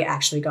amazing. Yeah. He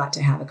actually got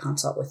to have a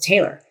consult with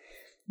Taylor,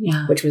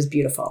 which was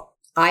beautiful.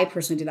 I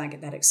personally did not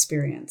get that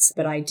experience,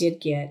 but I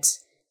did get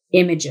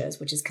images,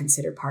 which is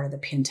considered part of the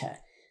Pinta.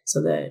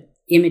 So the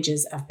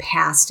images of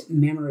past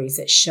memories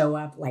that show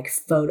up like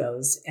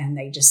photos, and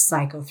they just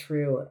cycle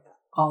through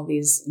all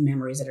these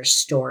memories that are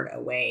stored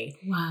away.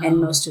 Wow. And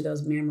most of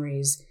those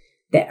memories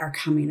that are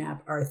coming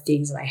up are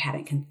things that I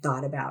hadn't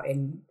thought about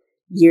in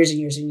years and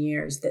years and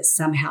years, that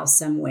somehow,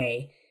 some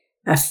way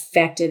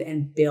affected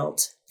and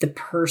built the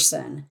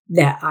person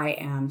that I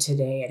am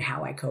today and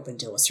how I cope and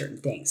deal with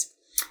certain things.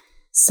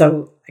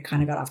 So I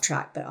kind of got off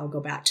track, but I'll go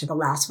back to the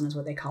last one, is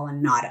what they call a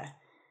nada.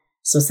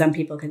 So some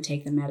people can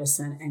take the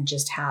medicine and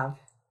just have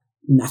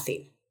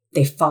nothing.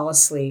 They fall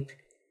asleep.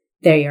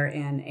 They are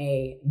in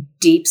a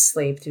deep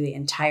sleep through the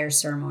entire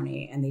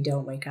ceremony, and they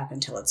don't wake up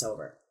until it's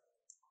over.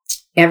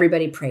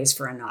 Everybody prays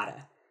for a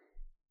nada.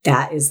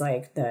 That is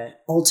like the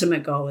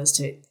ultimate goal, is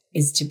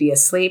to be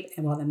asleep,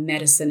 and while the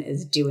medicine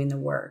is doing the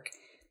work.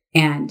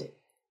 And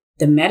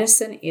the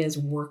medicine is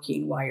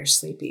working while you're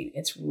sleeping.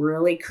 It's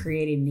really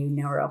creating new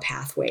neural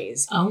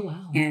pathways. Oh,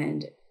 wow.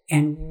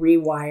 And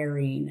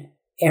rewiring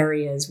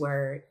areas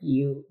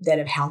that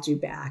have held you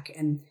back,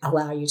 and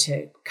allow you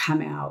to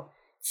come out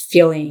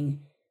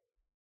feeling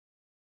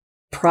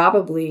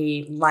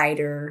probably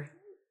lighter,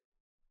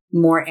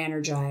 more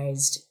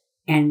energized,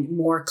 and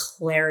more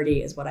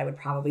clarity is what I would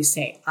probably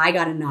say. I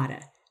got a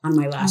nada on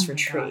my last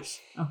retreat.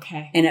 Gosh.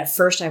 Okay. And at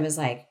first I was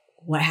like,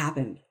 what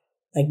happened?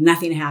 Like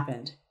nothing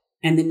happened.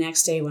 And the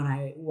next day when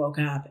I woke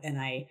up and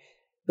I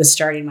was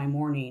starting my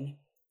morning,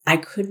 I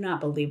could not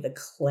believe the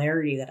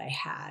clarity that I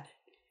had,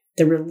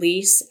 the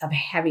release of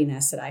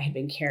heaviness that I had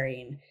been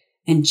carrying,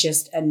 and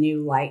just a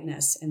new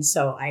lightness. And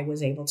so I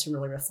was able to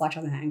really reflect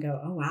on that and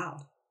go, oh,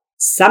 wow,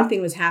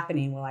 something was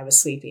happening while I was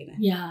sleeping.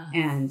 Yeah.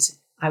 And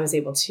I was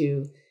able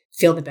to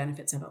feel the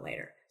benefits of it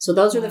later. So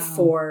those are the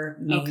 4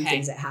 main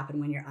things that happen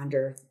when you're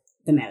under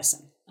the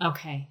medicine.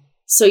 Okay.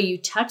 So you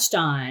touched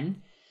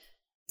on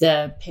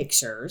the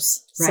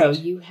pictures. Right. So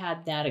you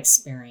had that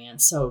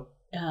experience. So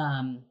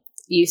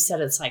you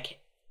said it's like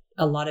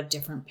a lot of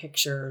different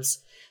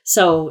pictures.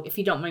 So if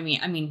you don't mind me,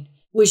 I mean,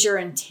 was your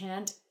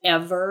intent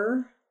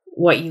ever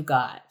what you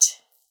got?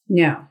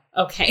 No.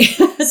 Okay.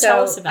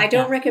 So I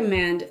don't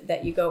recommend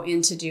that you go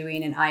into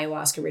doing an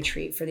ayahuasca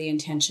retreat for the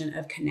intention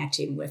of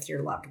connecting with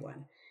your loved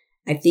one.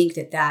 I think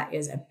that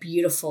is a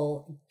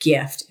beautiful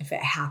gift if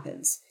it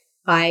happens.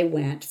 I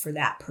went for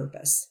that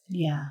purpose.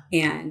 Yeah.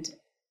 And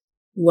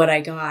what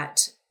I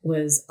got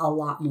was a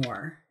lot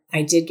more.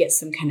 I did get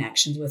some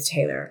connections with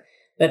Taylor,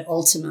 but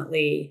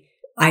ultimately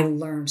I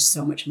learned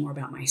so much more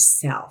about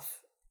myself.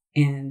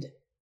 And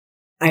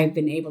I've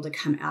been able to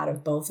come out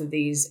of both of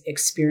these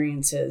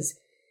experiences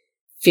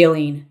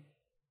feeling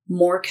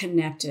more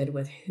connected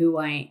with who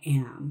I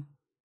am,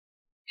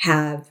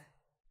 have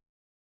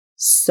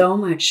so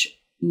much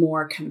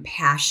more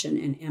compassion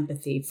and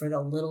empathy for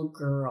the little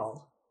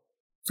girl,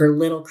 for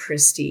little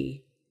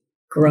Christy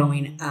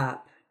growing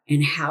up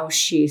and how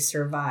she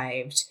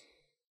survived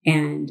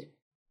and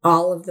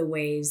all of the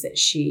ways that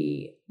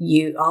she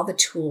used, all the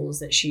tools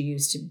that she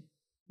used to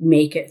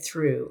make it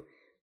through.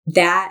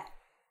 That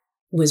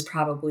was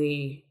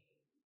probably,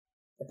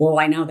 well,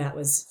 I know that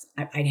was,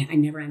 I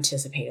never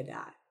anticipated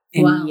that.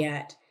 And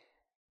yet,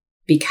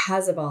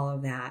 because of all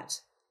of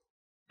that,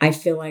 I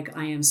feel like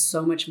I am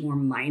so much more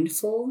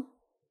mindful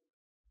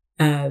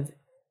of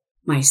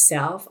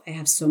myself. I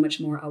have so much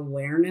more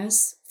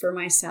awareness for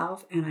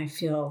myself, and I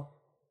feel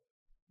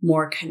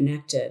more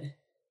connected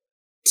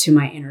to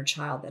my inner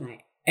child than I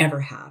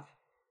ever have,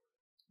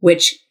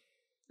 which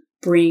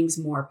brings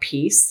more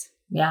peace.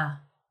 Yeah.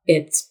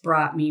 It's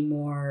brought me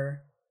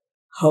more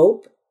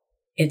hope.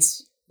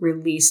 It's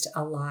released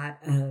a lot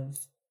of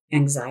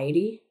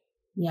anxiety.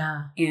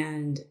 Yeah.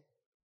 And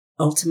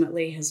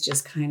ultimately has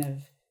just kind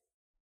of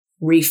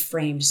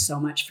reframed so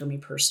much for me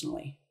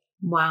personally.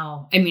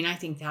 Wow. I mean, I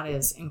think that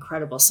is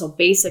incredible. So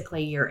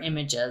basically your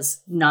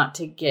images, not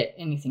to get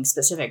anything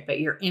specific, but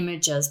your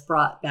images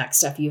brought back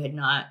stuff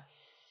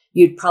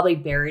you'd probably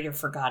buried or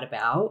forgot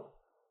about.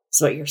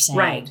 Is what you're saying.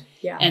 Right.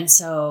 Yeah. And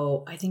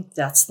so I think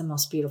that's the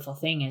most beautiful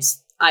thing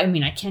is, I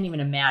mean, I can't even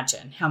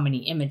imagine how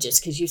many images,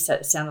 because you said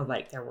it sounded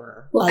like there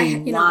were a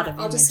lot of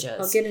images.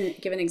 I'll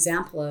give an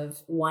example of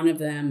one of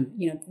them.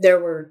 There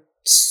were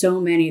so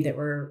many that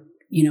were,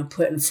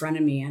 put in front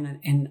of me,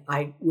 and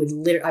I was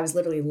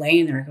literally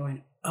laying there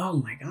going, oh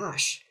my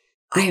gosh,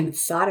 I haven't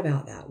thought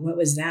about that. What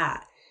was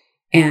that?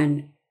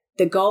 And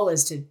the goal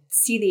is to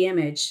see the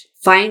image,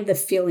 find the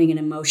feeling and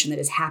emotion that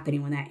is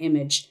happening when that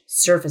image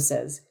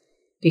surfaces.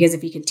 Because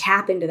if you can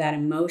tap into that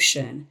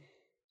emotion,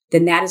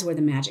 then that is where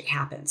the magic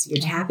happens.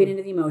 You're tapping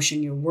into the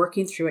emotion, you're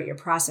working through it, you're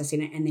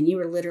processing it, and then you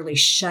are literally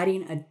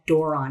shutting a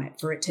door on it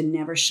for it to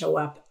never show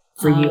up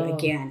for you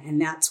again. And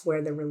that's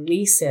where the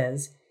release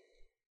is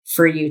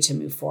for you to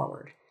move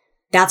forward.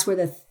 That's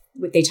where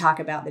what they talk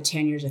about the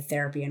 10 years of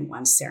therapy in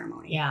one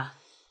ceremony. Yeah.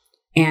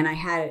 And I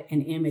had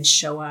an image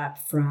show up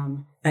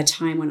from a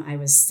time when I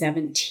was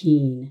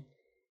 17,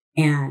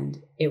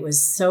 and it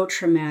was so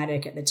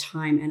traumatic at the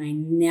time, and I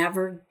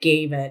never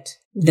gave it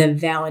the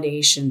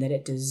validation that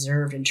it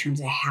deserved in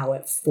terms of how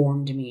it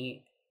formed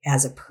me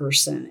as a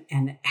person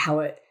and how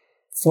it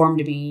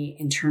formed me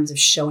in terms of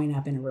showing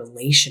up in a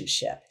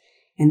relationship.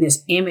 And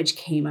this image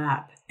came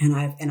up, and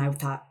I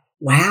thought,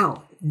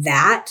 wow,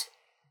 that's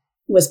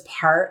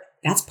part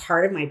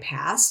of my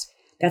past.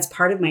 That's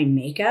part of my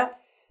makeup.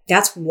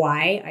 That's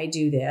why I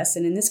do this.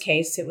 And in this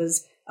case, it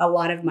was a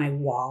lot of my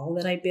wall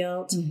that I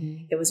built.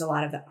 Mm-hmm. It was a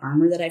lot of the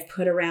armor that I've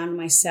put around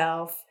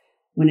myself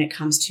when it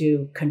comes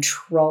to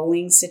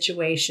controlling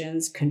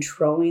situations,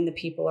 controlling the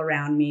people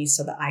around me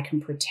so that I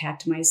can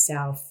protect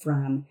myself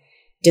from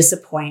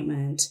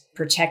disappointment,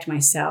 protect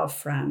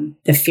myself from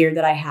the fear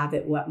that I have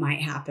that what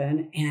might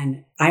happen.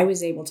 And I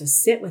was able to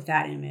sit with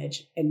that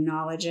image,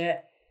 acknowledge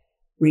it,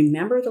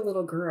 remember the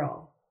little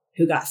girl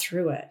who got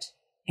through it,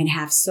 and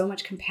have so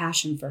much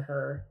compassion for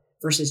her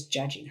versus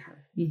judging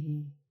her.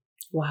 Mm-hmm.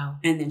 Wow.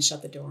 And then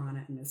shut the door on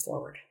it and move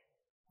forward.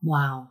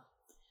 Wow.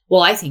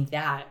 Well, I think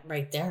that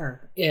right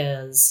there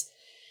is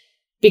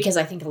because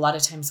I think a lot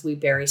of times we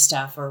bury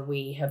stuff or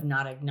we have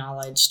not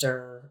acknowledged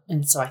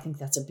and so I think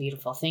that's a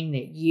beautiful thing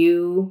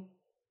that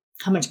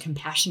how much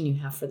compassion you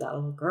have for that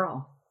little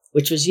girl,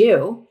 which was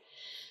you,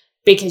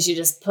 because you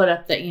just put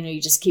up that,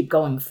 you just keep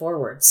going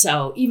forward.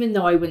 So even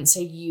though I wouldn't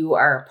say you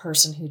are a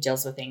person who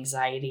deals with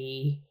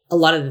anxiety, a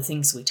lot of the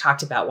things we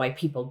talked about, why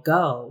people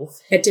go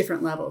at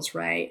different levels,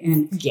 right?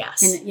 And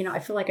yes. And, I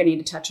feel like I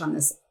need to touch on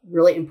this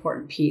really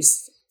important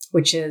piece,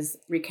 which is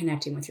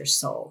reconnecting with your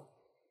soul.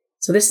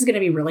 So this is going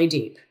to be really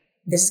deep.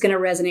 This is going to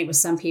resonate with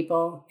some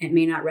people. It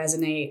may not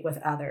resonate with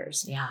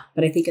others. Yeah.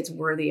 But I think it's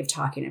worthy of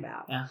talking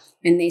about. Yeah.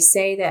 And they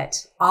say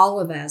that all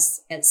of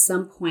us at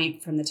some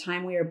point from the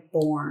time we are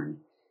born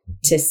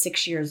to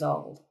 6 years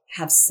old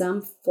have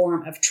some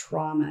form of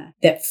trauma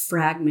that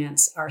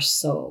fragments our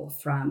soul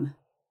from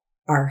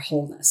our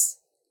wholeness.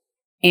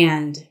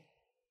 And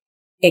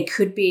it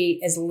could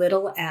be as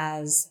little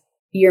as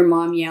your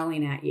mom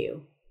yelling at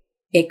you.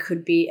 It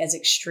could be as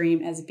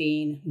extreme as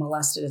being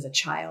molested as a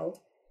child,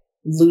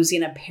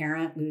 losing a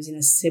parent, losing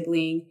a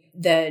sibling.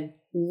 The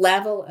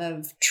level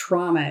of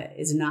trauma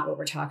is not what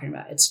we're talking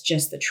about. It's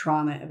just the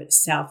trauma of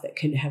itself that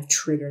could have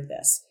triggered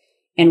this.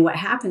 And what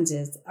happens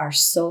is our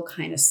soul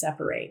kind of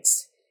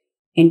separates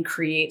and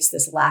creates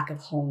this lack of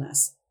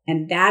wholeness.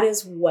 And that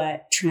is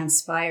what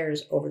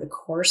transpires over the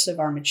course of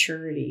our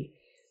maturity,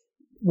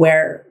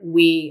 where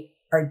we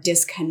are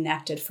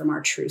disconnected from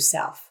our true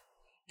self.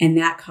 And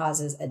that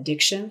causes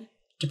addiction,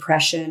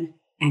 depression,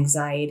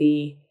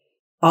 anxiety,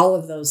 all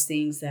of those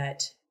things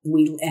that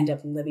we end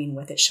up living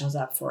with. It shows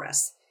up for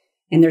us.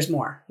 And there's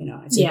more,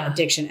 it's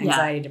addiction,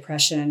 anxiety,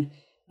 depression,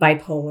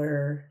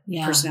 bipolar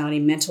personality,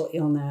 mental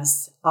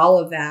illness, all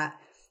of that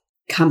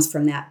comes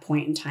from that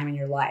point in time in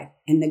your life.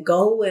 And the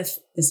goal with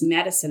this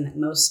medicine that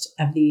most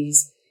of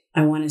these,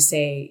 I want to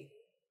say,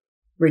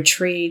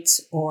 retreats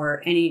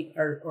or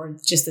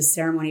just the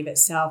ceremony of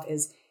itself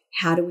is,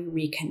 how do we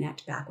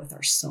reconnect back with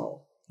our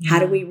soul? How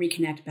do we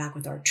reconnect back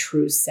with our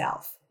true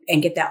self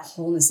and get that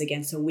wholeness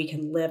again so we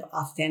can live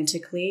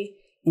authentically,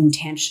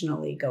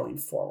 intentionally going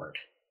forward?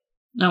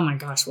 Oh my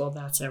gosh. Well,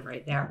 that's it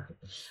right there.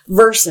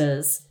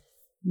 Versus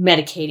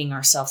medicating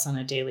ourselves on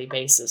a daily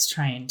basis,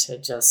 trying to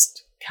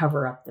just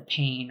cover up the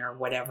pain or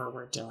whatever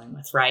we're dealing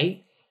with.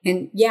 Right.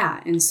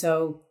 And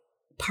so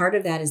part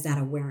of that is that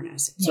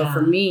awareness. So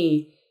for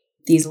me,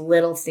 these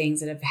little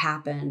things that have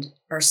happened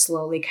are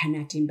slowly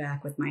connecting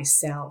back with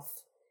myself.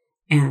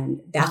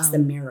 And that's the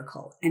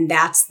miracle. And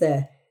that's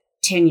the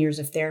 10 years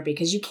of therapy,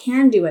 because you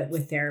can do it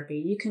with therapy.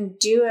 You can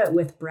do it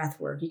with breath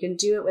work. You can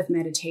do it with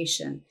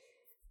meditation.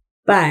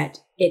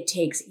 But it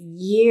takes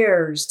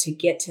years to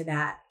get to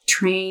that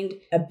trained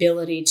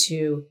ability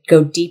to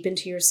go deep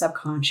into your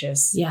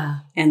subconscious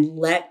and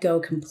let go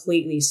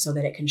completely so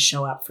that it can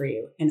show up for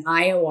you. And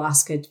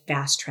ayahuasca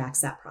fast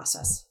tracks that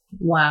process.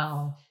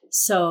 Wow.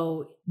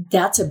 So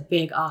that's a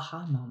big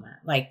aha moment.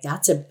 Like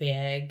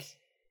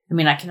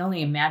I can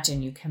only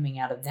imagine you coming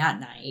out of that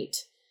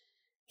night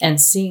and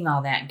seeing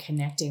all that and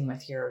connecting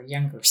with your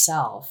younger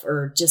self,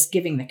 or just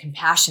giving the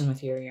compassion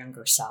with your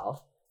younger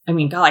self. I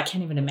mean, God, I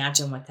can't even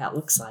imagine what that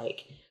looks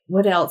like.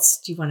 What else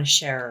do you want to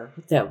share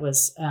that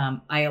was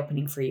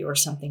eye-opening for you, or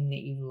something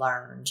that you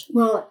learned?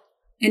 Well,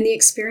 and the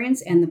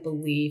experience and the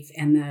belief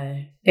and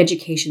the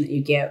education that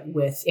you get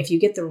if you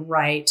get the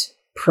right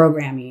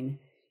programming,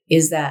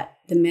 is that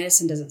the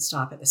medicine doesn't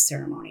stop at the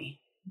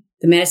ceremony.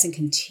 The medicine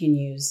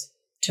continues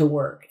to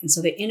work. And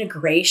so the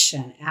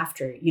integration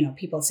after,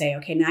 people say,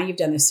 okay, now you've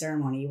done the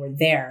ceremony, you were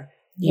there.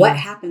 Yeah. What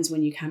happens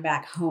when you come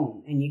back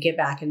home and you get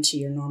back into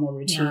your normal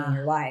routine in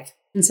your life?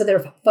 And so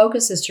their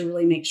focus is to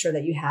really make sure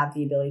that you have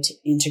the ability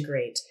to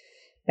integrate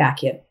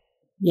back in.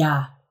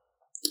 Yeah.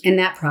 And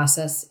that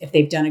process, if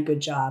they've done a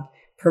good job,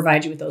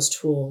 provide you with those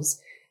tools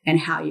and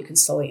how you can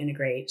slowly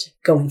integrate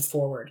going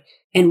forward.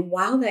 And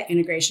while that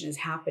integration is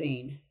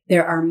happening,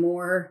 there are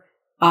more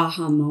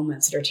aha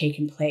moments that are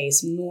taking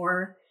place,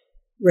 more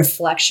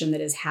reflection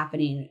that is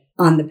happening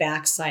on the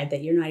backside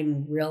that you're not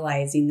even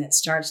realizing, that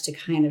starts to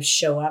kind of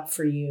show up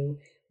for you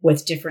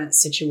with different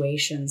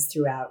situations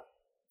throughout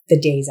the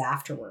days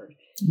afterward.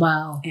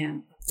 Wow.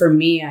 And for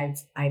me,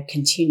 I've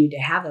continued to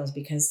have those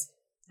because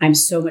I'm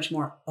so much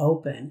more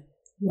open.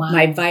 Wow.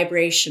 My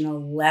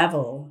vibrational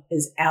level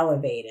is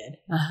elevated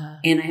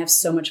and I have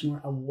so much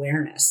more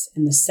awareness.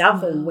 And the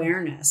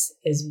self-awareness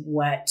is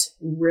what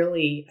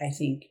really, I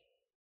think,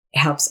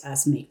 helps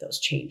us make those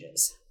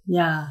changes.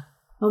 Yeah.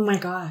 Oh my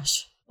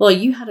gosh. Well,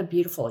 you had a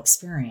beautiful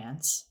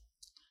experience.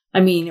 I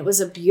mean, it was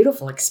a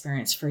beautiful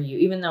experience for you,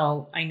 even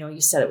though I know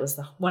you said it was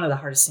one of the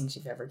hardest things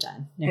you've ever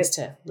done, next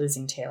to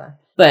losing Taylor.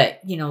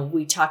 But,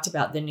 we talked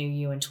about the new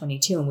you in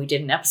 22, and we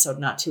did an episode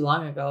not too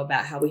long ago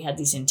about how we had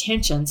these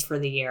intentions for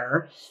the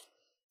year.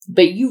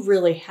 But you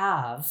really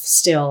have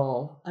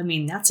still,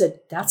 that's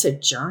a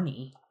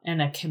journey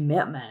and a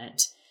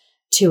commitment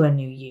to a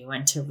new you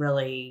and to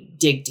really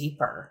dig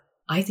deeper.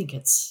 I think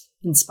it's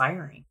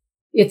inspiring.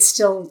 I'm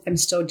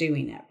still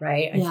doing it,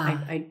 right? Yeah.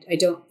 I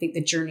don't think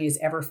the journey is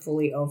ever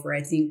fully over.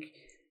 I think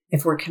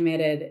if we're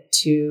committed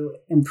to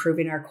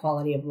improving our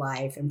quality of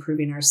life,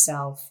 improving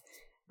ourselves,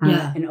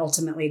 and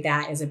ultimately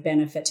that is a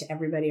benefit to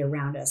everybody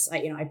around us.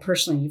 I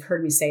personally, you've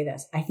heard me say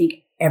this, I think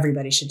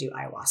everybody should do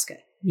ayahuasca.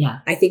 Yeah.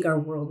 I think our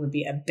world would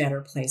be a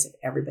better place if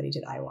everybody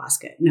did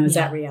ayahuasca. Now, is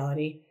that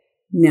reality?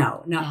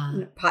 No,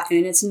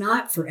 and it's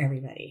not for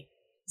everybody.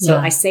 So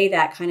I say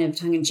that kind of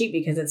tongue in cheek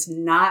because it's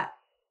not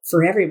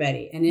for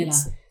everybody. And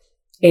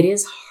it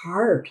is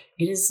hard.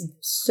 It is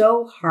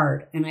so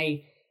hard. And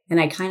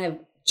I kind of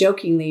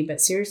jokingly,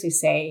 but seriously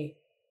say,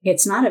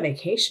 it's not a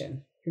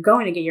vacation. You're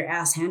going to get your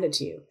ass handed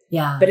to you.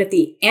 Yeah. But at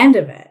the end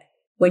of it,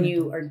 when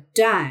you are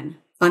done,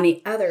 on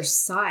the other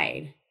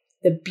side,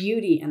 the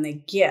beauty and the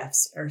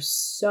gifts are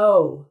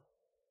so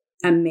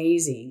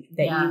amazing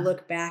that you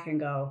look back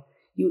and go,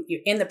 you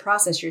in the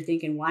process, you're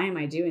thinking, why am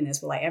I doing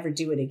this? Will I ever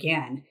do it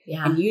again?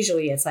 Yeah. And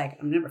usually it's like,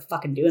 I'm never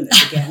fucking doing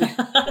this again.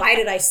 Why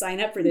did I sign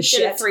up for this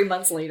shit? Did it 3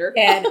 months later.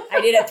 And I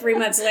did it 3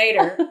 months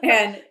later.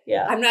 And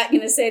I'm not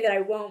going to say that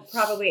I won't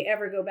probably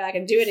ever go back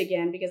and do it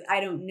again because I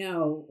don't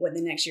know what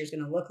the next year is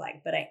going to look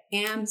like. But I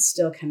am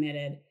still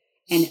committed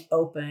and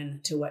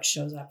open to what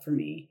shows up for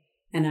me.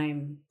 And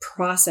I'm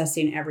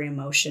processing every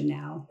emotion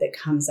now that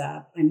comes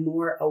up. I'm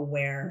more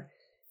aware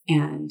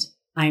and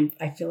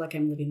I feel like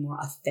I'm living more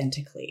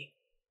authentically.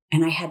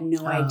 And I had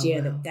no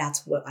idea that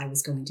that's what I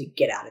was going to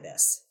get out of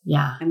this.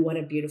 Yeah. And what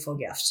a beautiful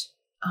gift.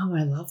 Oh,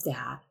 I love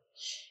that.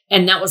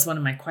 And that was one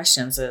of my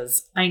questions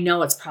is, I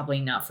know it's probably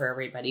not for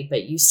everybody,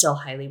 but you still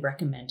highly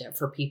recommend it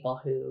for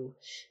people who,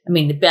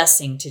 the best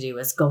thing to do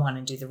is go on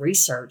and do the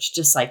research,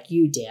 just like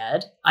you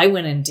did. I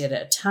went and did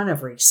a ton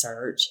of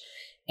research.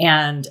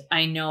 And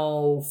I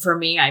know for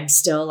me, I'm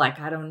still like,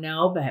 I don't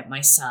know, but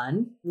my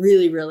son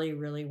really, really,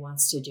 really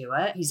wants to do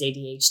it. He's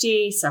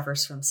ADHD,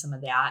 suffers from some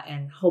of that,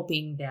 and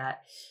hoping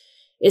that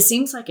it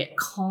seems like it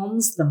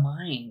calms the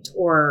mind,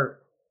 or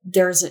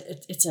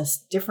it's a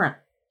different,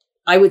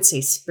 I would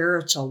say,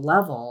 spiritual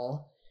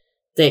level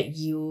that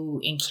you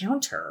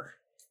encounter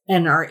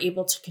and are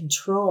able to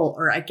control,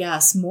 or I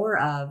guess more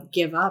of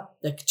give up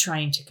the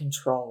trying to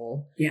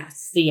control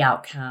the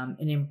outcome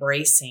and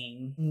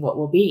embracing what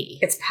will be.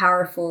 It's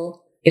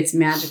powerful. It's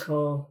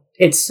magical.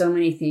 It's so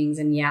many things.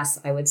 And yes,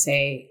 I would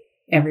say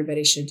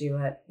everybody should do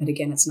it. But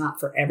again, it's not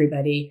for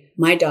everybody.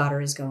 My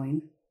daughter is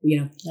going.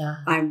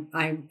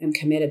 I am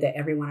committed that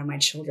every one of my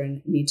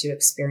children need to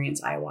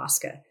experience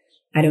ayahuasca.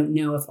 I don't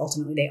know if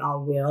ultimately they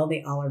all will.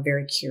 They all are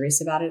very curious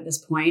about it at this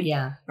point.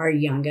 Yeah. Our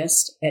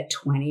youngest at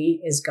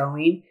 20 is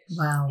going.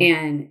 Wow.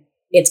 And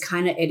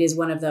it is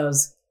one of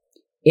those,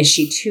 is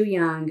she too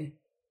young?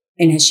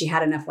 And has she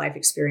had enough life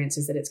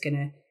experiences that it's going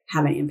to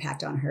have an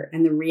impact on her?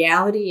 And the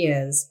reality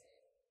is,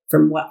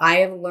 from what I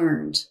have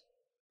learned,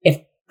 if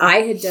I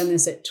had done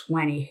this at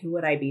 20, who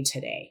would I be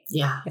today?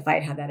 Yeah. If I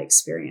had had that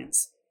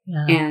experience.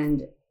 Yeah.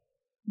 And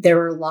there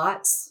were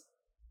lots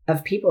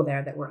of people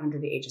there that were under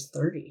the age of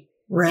 30.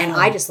 Right. And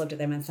I just looked at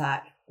them and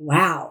thought,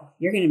 wow,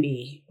 you're going to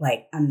be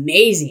like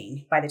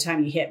amazing by the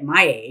time you hit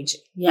my age,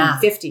 in the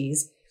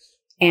 50s.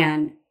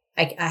 And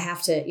I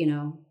have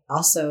to,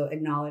 also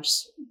acknowledge,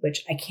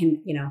 which I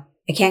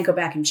can't go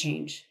back and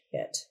change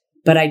it.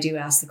 But I do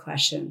ask the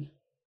question,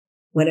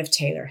 what if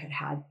Taylor had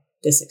had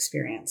this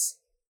experience?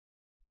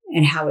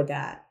 And how would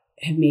that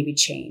have maybe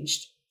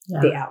changed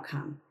the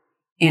outcome?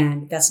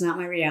 And that's not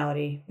my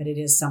reality, but it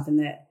is something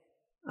that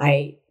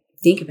I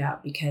think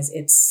about because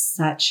it's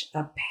such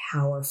a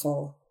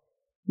powerful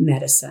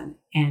medicine,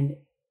 and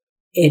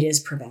it is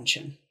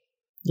prevention.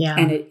 Yeah.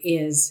 And it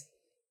is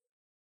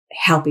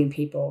helping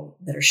people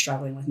that are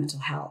struggling with mental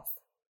health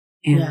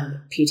and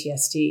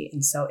PTSD.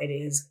 And so it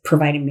is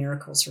providing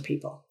miracles for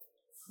people.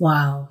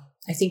 Wow.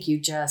 I think you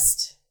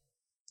just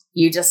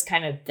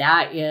kind of,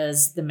 that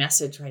is the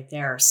message right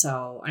there.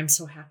 So I'm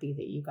so happy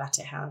that you got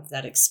to have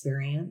that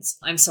experience.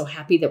 I'm so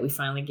happy that we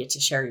finally get to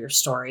share your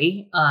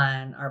story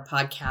on our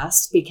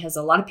podcast, because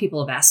a lot of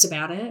people have asked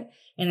about it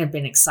and have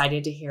been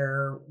excited to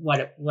hear what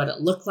it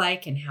looked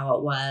like and how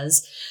it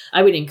was.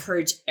 I would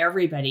encourage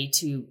everybody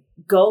to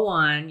go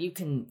on. You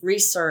can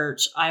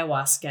research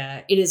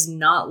ayahuasca. It is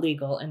not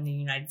legal in the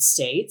United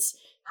States.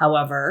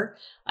 However,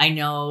 I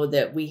know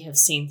that we have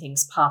seen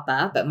things pop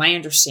up, but my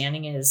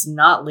understanding is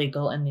not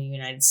legal in the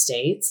United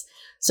States.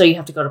 So you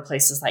have to go to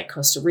places like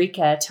Costa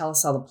Rica. Tell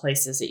us all the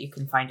places that you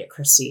can find it,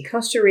 Christy.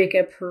 Costa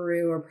Rica,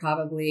 Peru are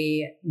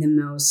probably the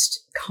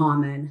most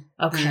common.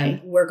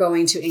 Okay. We're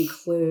going to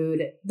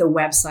include the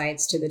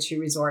websites to the 2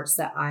 resorts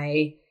that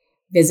I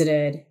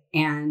visited,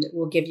 and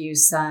we'll give you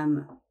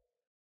some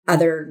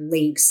other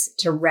links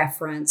to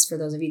reference for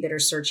those of you that are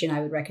searching.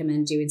 I would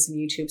recommend doing some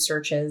YouTube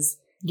searches.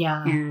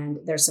 Yeah. And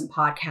there's some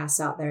podcasts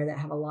out there that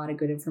have a lot of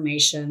good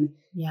information.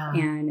 Yeah.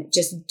 And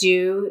just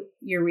do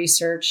your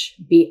research,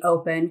 be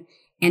open,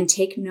 and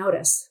take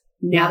notice.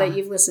 Now that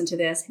you've listened to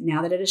this,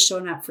 now that it has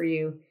shown up for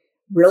you,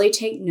 really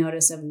take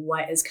notice of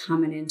what is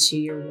coming into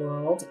your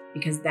world,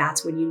 because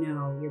that's when you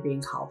know you're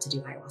being called to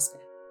do ayahuasca.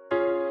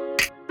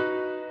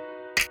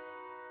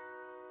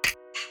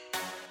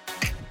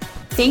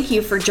 Thank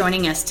you for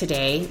joining us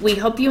today. We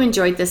hope you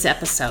enjoyed this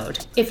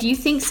episode. If you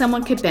think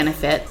someone could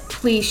benefit,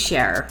 please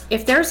share.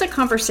 If there's a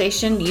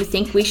conversation you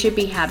think we should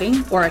be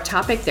having or a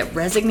topic that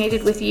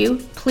resonated with you,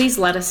 please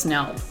let us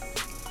know.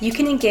 You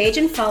can engage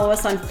and follow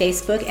us on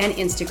Facebook and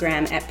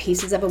Instagram at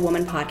Pieces of a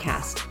Woman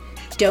Podcast.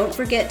 Don't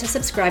forget to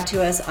subscribe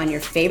to us on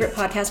your favorite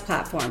podcast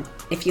platform.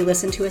 If you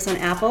listen to us on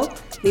Apple,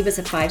 leave us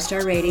a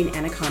 5-star rating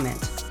and a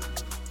comment.